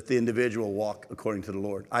 Let the individual walk according to the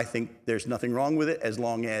Lord. I think there's nothing wrong with it as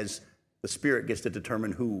long as the Spirit gets to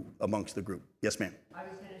determine who amongst the group. Yes, ma'am. I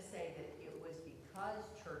was going to say that it was because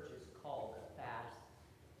churches called a fast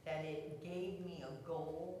that it gave me a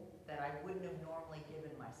goal that I wouldn't have normally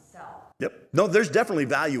given myself. Yep. No, there's definitely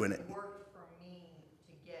value in it. It worked for me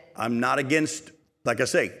to get... I'm not against, like I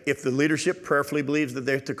say, if the leadership prayerfully believes that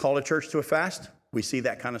they're to call a church to a fast, we see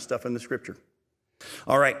that kind of stuff in the scripture.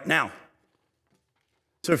 All right, now,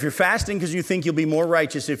 so if you're fasting because you think you'll be more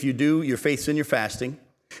righteous if you do, your faith's in your fasting.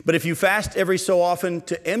 But if you fast every so often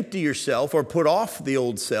to empty yourself or put off the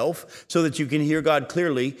old self so that you can hear God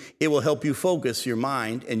clearly, it will help you focus your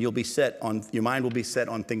mind and your mind will be set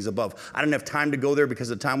on things above. I don't have time to go there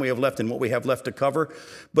because of the time we have left and what we have left to cover.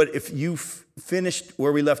 But if you finished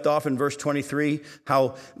where we left off in verse 23,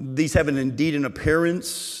 how these have indeed an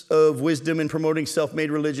appearance of wisdom in promoting self-made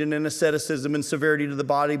religion and asceticism and severity to the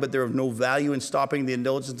body, but they're of no value in stopping the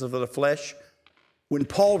indulgence of the flesh. When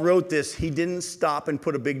Paul wrote this, he didn't stop and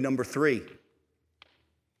put a big number 3.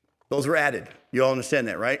 Those were added. You all understand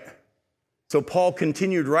that, right? So Paul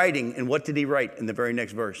continued writing, and what did he write in the very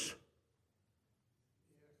next verse?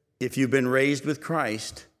 If you've been raised with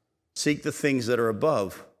Christ, seek the things that are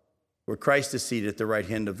above, where Christ is seated at the right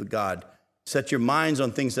hand of the God. Set your minds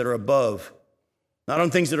on things that are above, not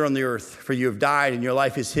on things that are on the earth, for you have died and your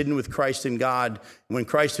life is hidden with Christ in God. And when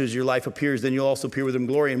Christ, who is your life, appears, then you'll also appear with him in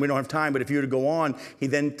glory. And we don't have time, but if you were to go on, he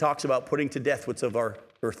then talks about putting to death what's of our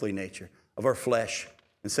earthly nature, of our flesh,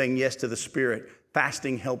 and saying yes to the Spirit.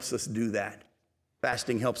 Fasting helps us do that.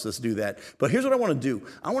 Fasting helps us do that. But here's what I want to do.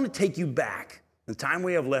 I want to take you back, the time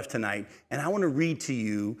we have left tonight, and I want to read to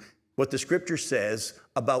you what the scripture says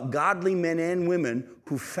about godly men and women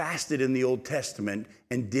who fasted in the Old Testament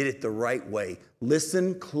and did it the right way.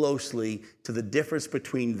 Listen closely to the difference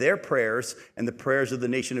between their prayers and the prayers of the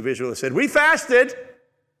nation of Israel that said, we fasted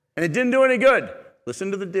and it didn't do any good. Listen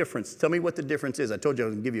to the difference. Tell me what the difference is. I told you I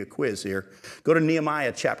was going to give you a quiz here. Go to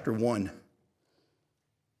Nehemiah chapter 1.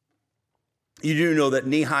 You do know that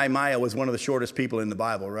Nehemiah was one of the shortest people in the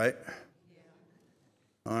Bible, right?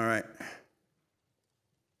 Yeah. All right.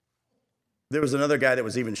 There was another guy that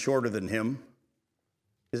was even shorter than him.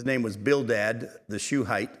 His name was Bildad the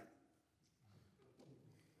Shuhite.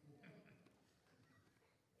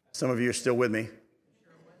 Some of you are still with me.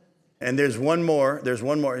 And there's one more.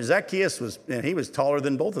 Zacchaeus he was taller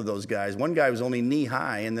than both of those guys. One guy was only knee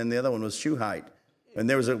high, and then the other one was Shuhite. And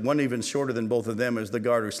there was one even shorter than both of them. It was the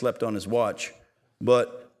guard who slept on his watch.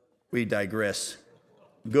 But we digress.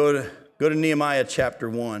 Go to Nehemiah chapter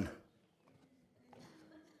 1.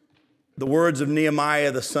 The words of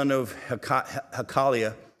Nehemiah, the son of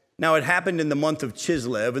Hakaliah. Now it happened in the month of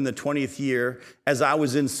Chislev in the 20th year, as I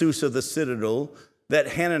was in Susa the citadel, that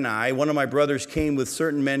Hanani, one of my brothers, came with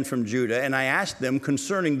certain men from Judah, and I asked them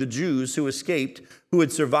concerning the Jews who escaped, who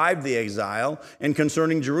had survived the exile, and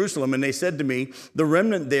concerning Jerusalem. And they said to me, the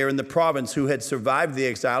remnant there in the province who had survived the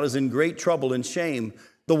exile is in great trouble and shame.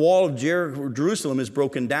 The wall of Jerusalem is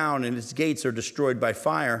broken down, and its gates are destroyed by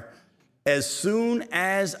fire. As soon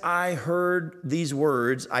as I heard these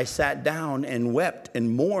words, I sat down and wept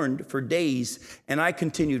and mourned for days, and I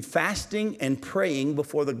continued fasting and praying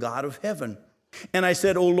before the God of heaven. And I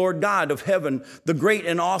said, O Lord God of heaven, the great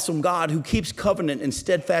and awesome God who keeps covenant and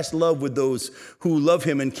steadfast love with those who love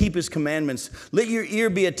him and keep his commandments, let your ear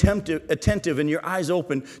be attentive and your eyes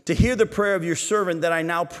open to hear the prayer of your servant that I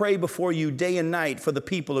now pray before you day and night for the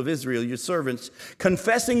people of Israel, your servants,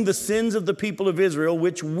 confessing the sins of the people of Israel,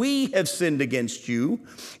 which we have sinned against you.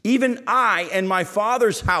 Even I and my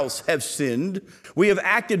father's house have sinned. We have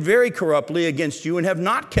acted very corruptly against you and have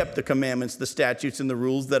not kept the commandments, the statutes, and the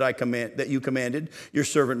rules that you commanded your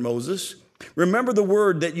servant Moses. Remember the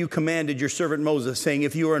word that you commanded your servant Moses, saying,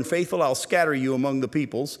 if you are unfaithful, I'll scatter you among the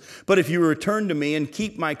peoples. But if you return to me and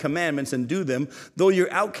keep my commandments and do them, though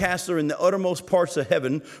your outcasts are in the uttermost parts of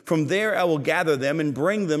heaven, from there I will gather them and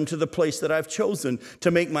bring them to the place that I've chosen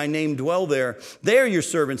to make my name dwell there. They are your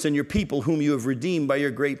servants and your people whom you have redeemed by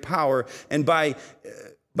your great power and by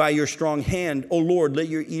your strong hand. O Lord, let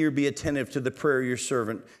your ear be attentive to the prayer of your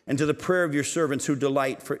servant and to the prayer of your servants who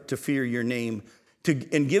delight to fear your name,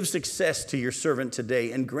 and give success to your servant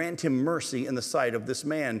today and grant him mercy in the sight of this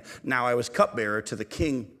man. Now I was cupbearer to the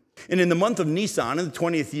king. And in the month of Nisan, in the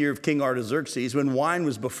 20th year of King Artaxerxes, when wine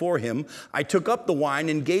was before him, I took up the wine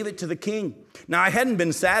and gave it to the king. Now I hadn't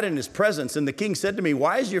been sad in his presence, and the king said to me,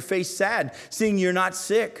 why is your face sad, seeing you're not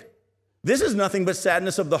sick? This is nothing but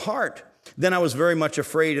sadness of the heart. Then I was very much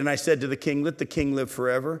afraid, and I said to the king, let the king live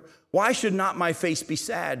forever. Why should not my face be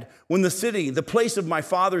sad when the city, the place of my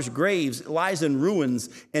father's graves, lies in ruins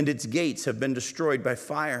and its gates have been destroyed by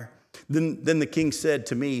fire? Then the king said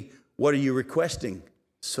to me, what are you requesting?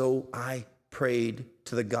 So I prayed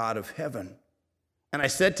to the God of heaven. And I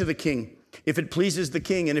said to the king, if it pleases the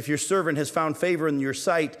king, and if your servant has found favor in your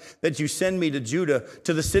sight, that you send me to Judah,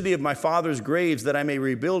 to the city of my father's graves, that I may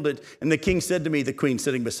rebuild it. And the king said to me, the queen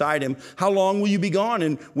sitting beside him, how long will you be gone,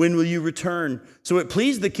 and when will you return? So it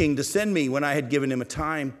pleased the king to send me when I had given him a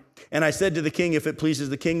time. And I said to the king, if it pleases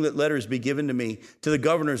the king, let letters be given to me, to the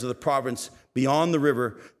governors of the province beyond the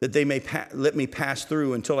river, that they may let me pass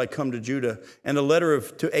through until I come to Judah. And a letter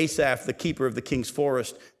to Asaph, the keeper of the king's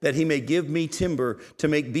forest, that he may give me timber to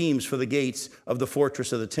make beams for the gates of the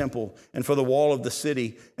fortress of the temple, and for the wall of the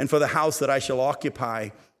city, and for the house that I shall occupy.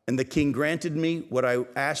 And the king granted me what I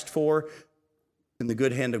asked for, and the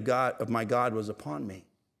good hand of my God was upon me.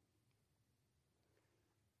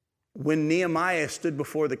 When Nehemiah stood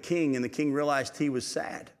before the king and the king realized he was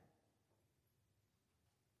sad,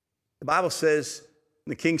 the Bible says,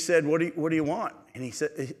 the king said, what do you want? And he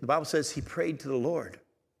said, the Bible says he prayed to the Lord.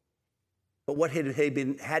 But what had he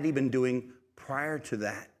been doing prior to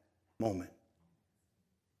that moment?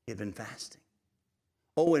 He had been fasting.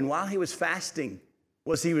 Oh, and while he was fasting,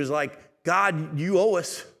 he was like, God, you owe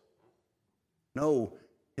us. No,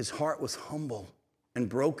 his heart was humble and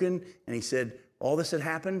broken, and he said, all this had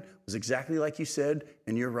happened was exactly like you said,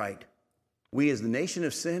 and you're right. We as the nation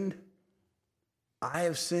have sinned. I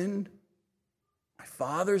have sinned. My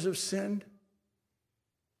fathers have sinned.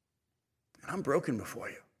 And I'm broken before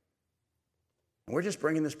you. And we're just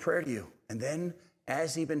bringing this prayer to you. And then,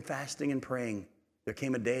 as he'd been fasting and praying, there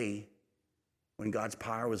came a day when God's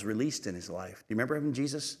power was released in his life. Do you remember when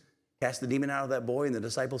Jesus cast the demon out of that boy? And the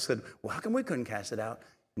disciples said, well, how come we couldn't cast it out?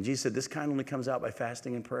 And Jesus said, this kind only comes out by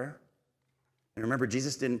fasting and prayer. And remember,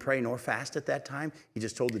 Jesus didn't pray nor fast at that time. He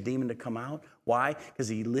just told the demon to come out. Why? Because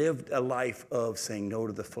he lived a life of saying no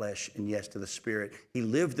to the flesh and yes to the spirit. He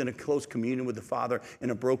lived in a close communion with the Father in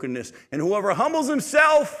a brokenness. And whoever humbles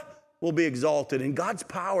himself will be exalted. And God's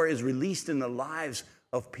power is released in the lives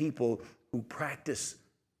of people who practice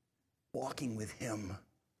walking with him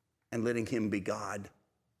and letting him be God.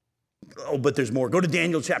 Oh, but there's more. Go to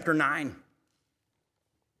Daniel chapter 9.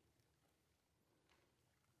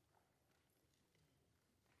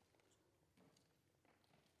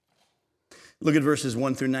 Look at verses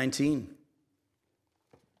 1 through 19.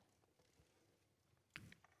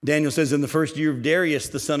 Daniel says, in the first year of Darius,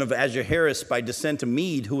 the son of Ahasuerus, by descent a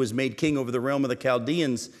Mede, who was made king over the realm of the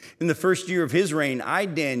Chaldeans, in the first year of his reign, I,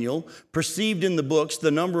 Daniel, perceived in the books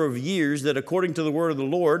the number of years that, according to the word of the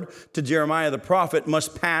Lord to Jeremiah the prophet,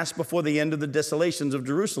 must pass before the end of the desolations of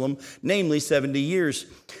Jerusalem, namely 70 years.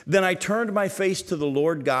 Then I turned my face to the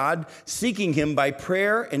Lord God, seeking him by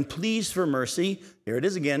prayer and pleas for mercy. Here it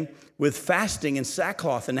is again. With fasting and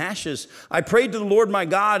sackcloth and ashes. I prayed to the Lord my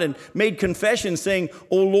God and made confession, saying,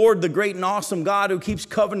 O Lord, the great and awesome God who keeps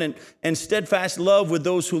covenant and steadfast love with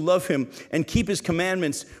those who love him and keep his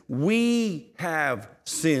commandments, we have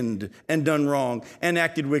sinned and done wrong and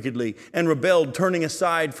acted wickedly and rebelled, turning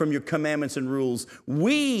aside from your commandments and rules.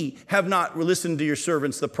 We have not listened to your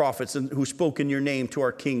servants, the prophets, who spoke in your name to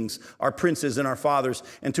our kings, our princes, and our fathers,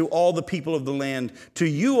 and to all the people of the land. To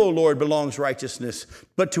you, O Lord, belongs righteousness,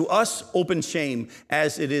 but to us open shame,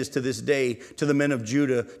 as it is to this day, to the men of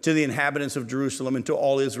Judah, to the inhabitants of Jerusalem, and to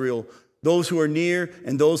all Israel, those who are near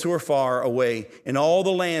and those who are far away, in all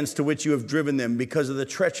the lands to which you have driven them, because of the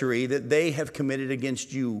treachery that they have committed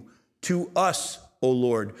against you. To us, O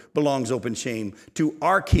Lord, belongs open shame, to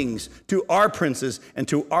our kings, to our princes, and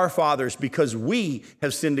to our fathers, because we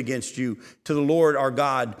have sinned against you. To the Lord our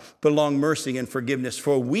God belong mercy and forgiveness,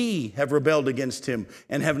 for we have rebelled against him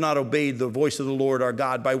and have not obeyed the voice of the Lord our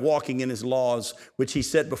God by walking in his laws, which he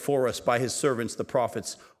set before us by his servants, the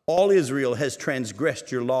prophets. All Israel has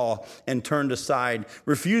transgressed your law and turned aside,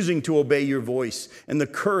 refusing to obey your voice. And the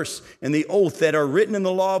curse and the oath that are written in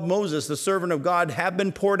the law of Moses, the servant of God, have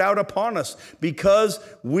been poured out upon us because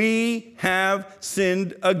we have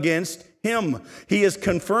sinned against him. He has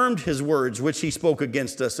confirmed his words, which he spoke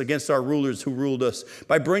against us, against our rulers who ruled us,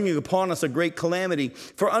 by bringing upon us a great calamity.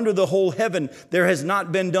 For under the whole heaven there has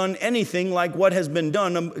not been done anything like what has been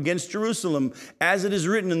done against Jerusalem, as it is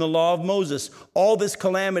written in the law of Moses. All this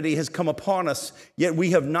calamity has come upon us, yet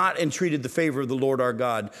we have not entreated the favor of the Lord our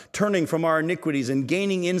God, turning from our iniquities and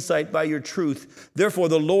gaining insight by your truth. Therefore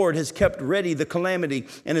the Lord has kept ready the calamity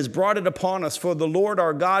and has brought it upon us. For the Lord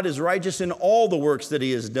our God is righteous in all the works that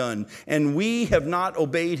he has done, and we have not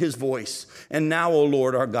obeyed his voice. And now, O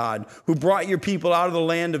Lord our God, who brought your people out of the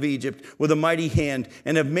land of Egypt with a mighty hand,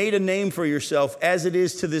 and have made a name for yourself, as it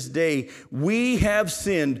is to this day, we have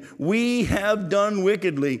sinned, we have done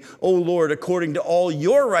wickedly. O Lord, according to all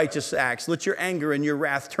your righteous acts, let your anger and your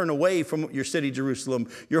wrath turn away from your city Jerusalem,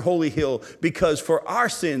 your holy hill, because for our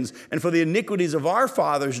sins and for the iniquities of our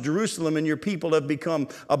fathers, Jerusalem and your people have become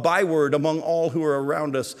a byword among all who are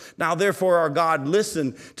around us. Now, therefore, our God,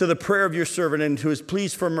 listen to the prayer of your servant and to his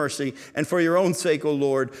pleas for mercy, and for your own sake, O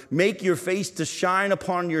Lord, make your face to shine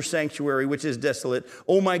upon your sanctuary, which is desolate.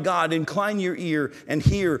 O my God, incline your ear and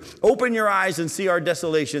hear. Open your eyes and see our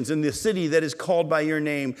desolations in the city that is called by your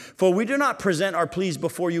name. For we do not present our pleas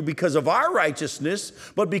before you because of our righteousness,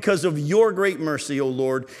 but because of your great mercy, O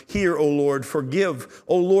Lord. Hear, O Lord, forgive.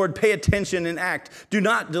 O Lord, pay attention and act. Do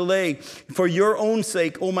not delay for your own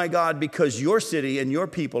sake, O my God, because your city and your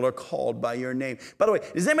people are called by your name. By the way,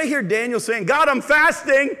 does anybody hear Daniel saying, God, I'm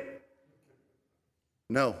fasting?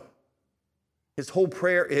 No. His whole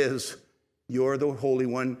prayer is, you're the Holy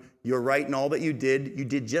One. You're right in all that you did. You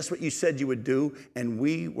did just what you said you would do, and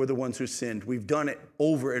we were the ones who sinned. We've done it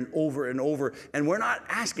over and over and over, and we're not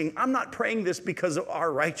asking, I'm not praying this because of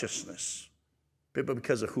our righteousness, but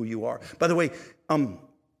because of who you are. By the way,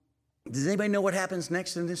 does anybody know what happens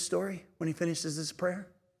next in this story when he finishes this prayer?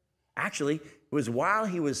 Actually, it was while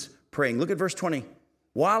he was praying. Look at verse 20.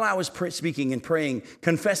 While I was speaking and praying,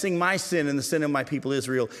 confessing my sin and the sin of my people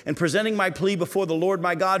Israel, and presenting my plea before the Lord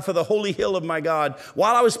my God for the holy hill of my God,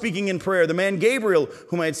 while I was speaking in prayer, the man Gabriel,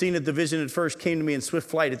 whom I had seen at the vision at first, came to me in swift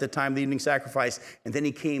flight at the time of the evening sacrifice. And then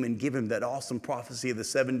he came and gave him that awesome prophecy of the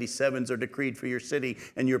 77s are decreed for your city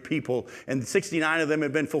and your people. And 69 of them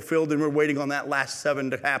have been fulfilled, and we're waiting on that last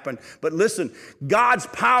 7 to happen. But listen, God's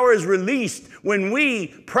power is released when we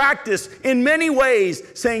practice in many ways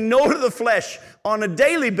saying no to the flesh on a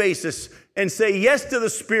daily basis and say yes to the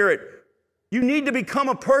Spirit. You need to become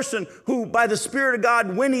a person who, by the Spirit of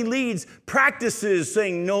God, when he leads, practices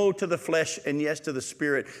saying no to the flesh and yes to the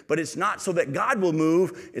Spirit. But it's not so that God will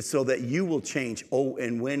move, it's so that you will change. Oh,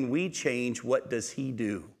 and when we change, what does he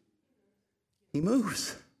do? He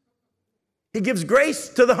moves. He gives grace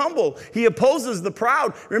to the humble. He opposes the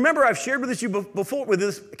proud. Remember, I've shared with you before,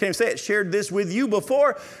 shared this with you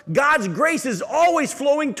before. God's grace is always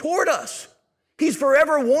flowing toward us. He's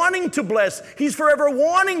forever wanting to bless. He's forever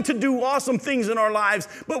wanting to do awesome things in our lives.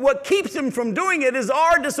 But what keeps him from doing it is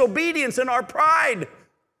our disobedience and our pride.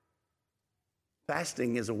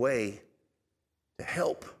 Fasting is a way to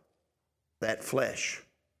help that flesh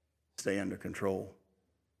stay under control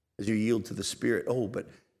as you yield to the Spirit. Oh, but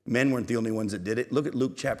men weren't the only ones that did it. Look at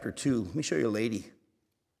Luke chapter 2. Let me show you a lady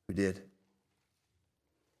who did.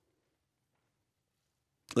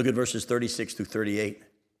 Look at verses 36 through 38.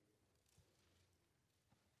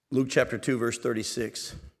 Luke chapter 2, verse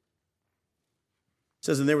 36. It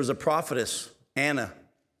says, and there was a prophetess, Anna,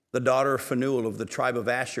 the daughter of Phanuel of the tribe of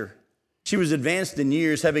Asher. She was advanced in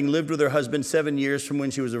years, having lived with her husband 7 years from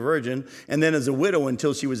when she was a virgin, and then as a widow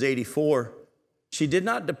until she was 84. She did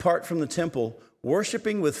not depart from the temple,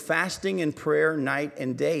 worshiping with fasting and prayer night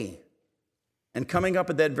and day. And coming up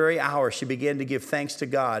at that very hour, she began to give thanks to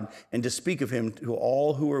God and to speak of him to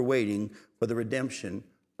all who were waiting for the redemption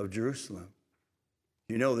of Jerusalem.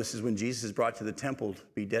 You know, this is when Jesus is brought to the temple to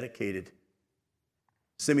be dedicated.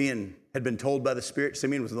 Simeon had been told by the Spirit.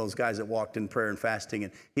 Simeon was one of those guys that walked in prayer and fasting,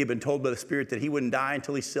 and he had been told by the Spirit that he wouldn't die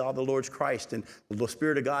until he saw the Lord's Christ. And the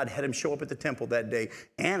Spirit of God had him show up at the temple that day.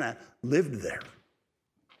 Anna lived there.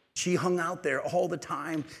 She hung out there all the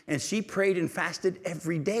time, and she prayed and fasted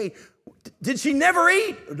every day. Did she never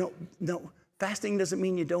eat? No. Fasting doesn't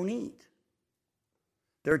mean you don't eat.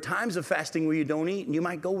 There are times of fasting where you don't eat, and you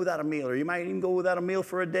might go without a meal, or you might even go without a meal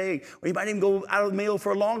for a day, or you might even go out of a meal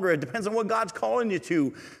for longer. It depends on what God's calling you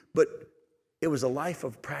to. But it was a life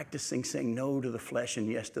of practicing saying no to the flesh and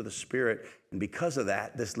yes to the Spirit. And because of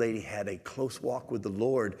that, this lady had a close walk with the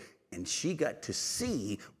Lord, and she got to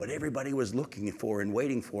see what everybody was looking for and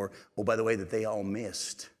waiting for. Oh, by the way, that they all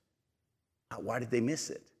missed. Why did they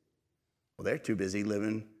miss it? Well, they're too busy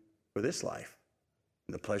living for this life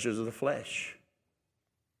and the pleasures of the flesh.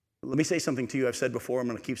 Let me say something to you I've said before. I'm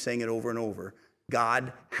going to keep saying it over and over.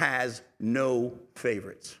 God has no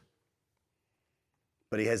favorites,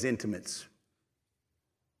 but he has intimates.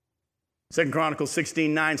 2 Chronicles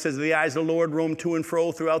 16:9 says, the eyes of the Lord roam to and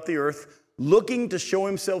fro throughout the earth, looking to show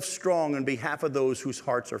himself strong on behalf of those whose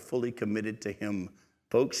hearts are fully committed to him.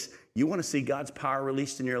 Folks, you want to see God's power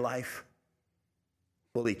released in your life?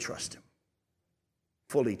 Fully trust him.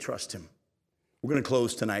 Fully trust him. We're going to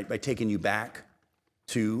close tonight by taking you back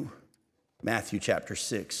to Matthew chapter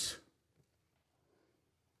 6.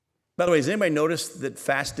 By the way, has anybody noticed that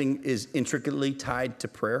fasting is intricately tied to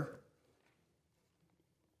prayer?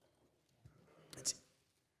 It's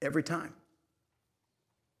every time.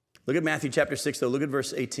 Look at Matthew chapter 6, though. Look at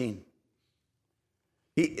verse 18.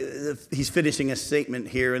 He's finishing a statement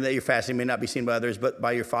here, and that your fasting may not be seen by others, but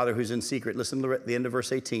by your Father who's in secret. Listen to the end of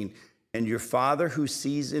verse 18. And your Father who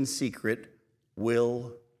sees in secret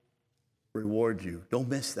will reward you. Don't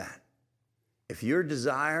miss that. If your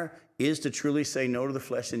desire is to truly say no to the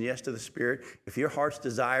flesh and yes to the Spirit, if your heart's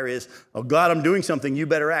desire is, oh God, I'm doing something, you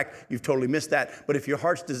better act, you've totally missed that. But if your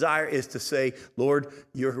heart's desire is to say, Lord,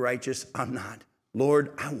 you're righteous, I'm not.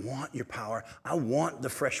 Lord, I want your power. I want the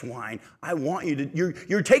fresh wine. I want you to,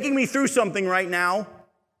 you're taking me through something right now,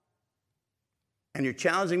 and you're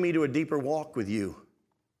challenging me to a deeper walk with you.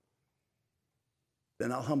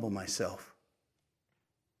 Then I'll humble myself.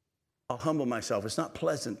 I'll humble myself. It's not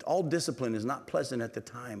pleasant. All discipline is not pleasant at the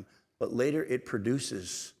time, but later it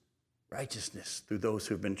produces righteousness through those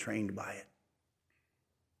who have been trained by it.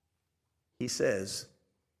 He says,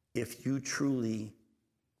 if you truly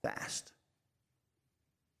fast,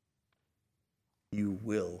 you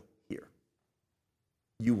will hear.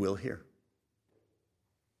 You will hear.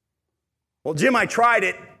 Well, Jim, I tried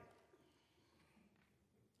it.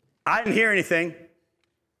 I didn't hear anything.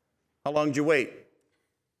 How long did you wait?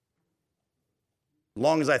 As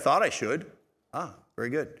long as I thought I should. Very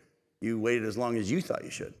good. You waited as long as you thought you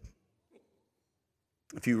should.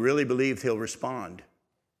 If you really believe he'll respond,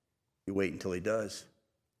 you wait until he does.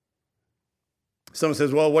 Someone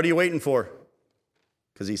says, well, what are you waiting for?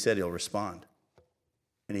 Because he said he'll respond.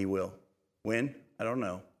 And he will. When? I don't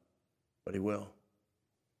know. But he will.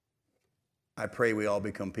 I pray we all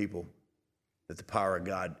become people that the power of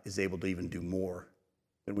God is able to even do more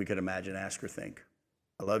than we could imagine, ask, or think.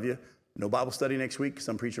 I love you. No Bible study next week because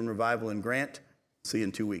I'm preaching revival in Grant. See you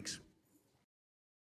in 2 weeks.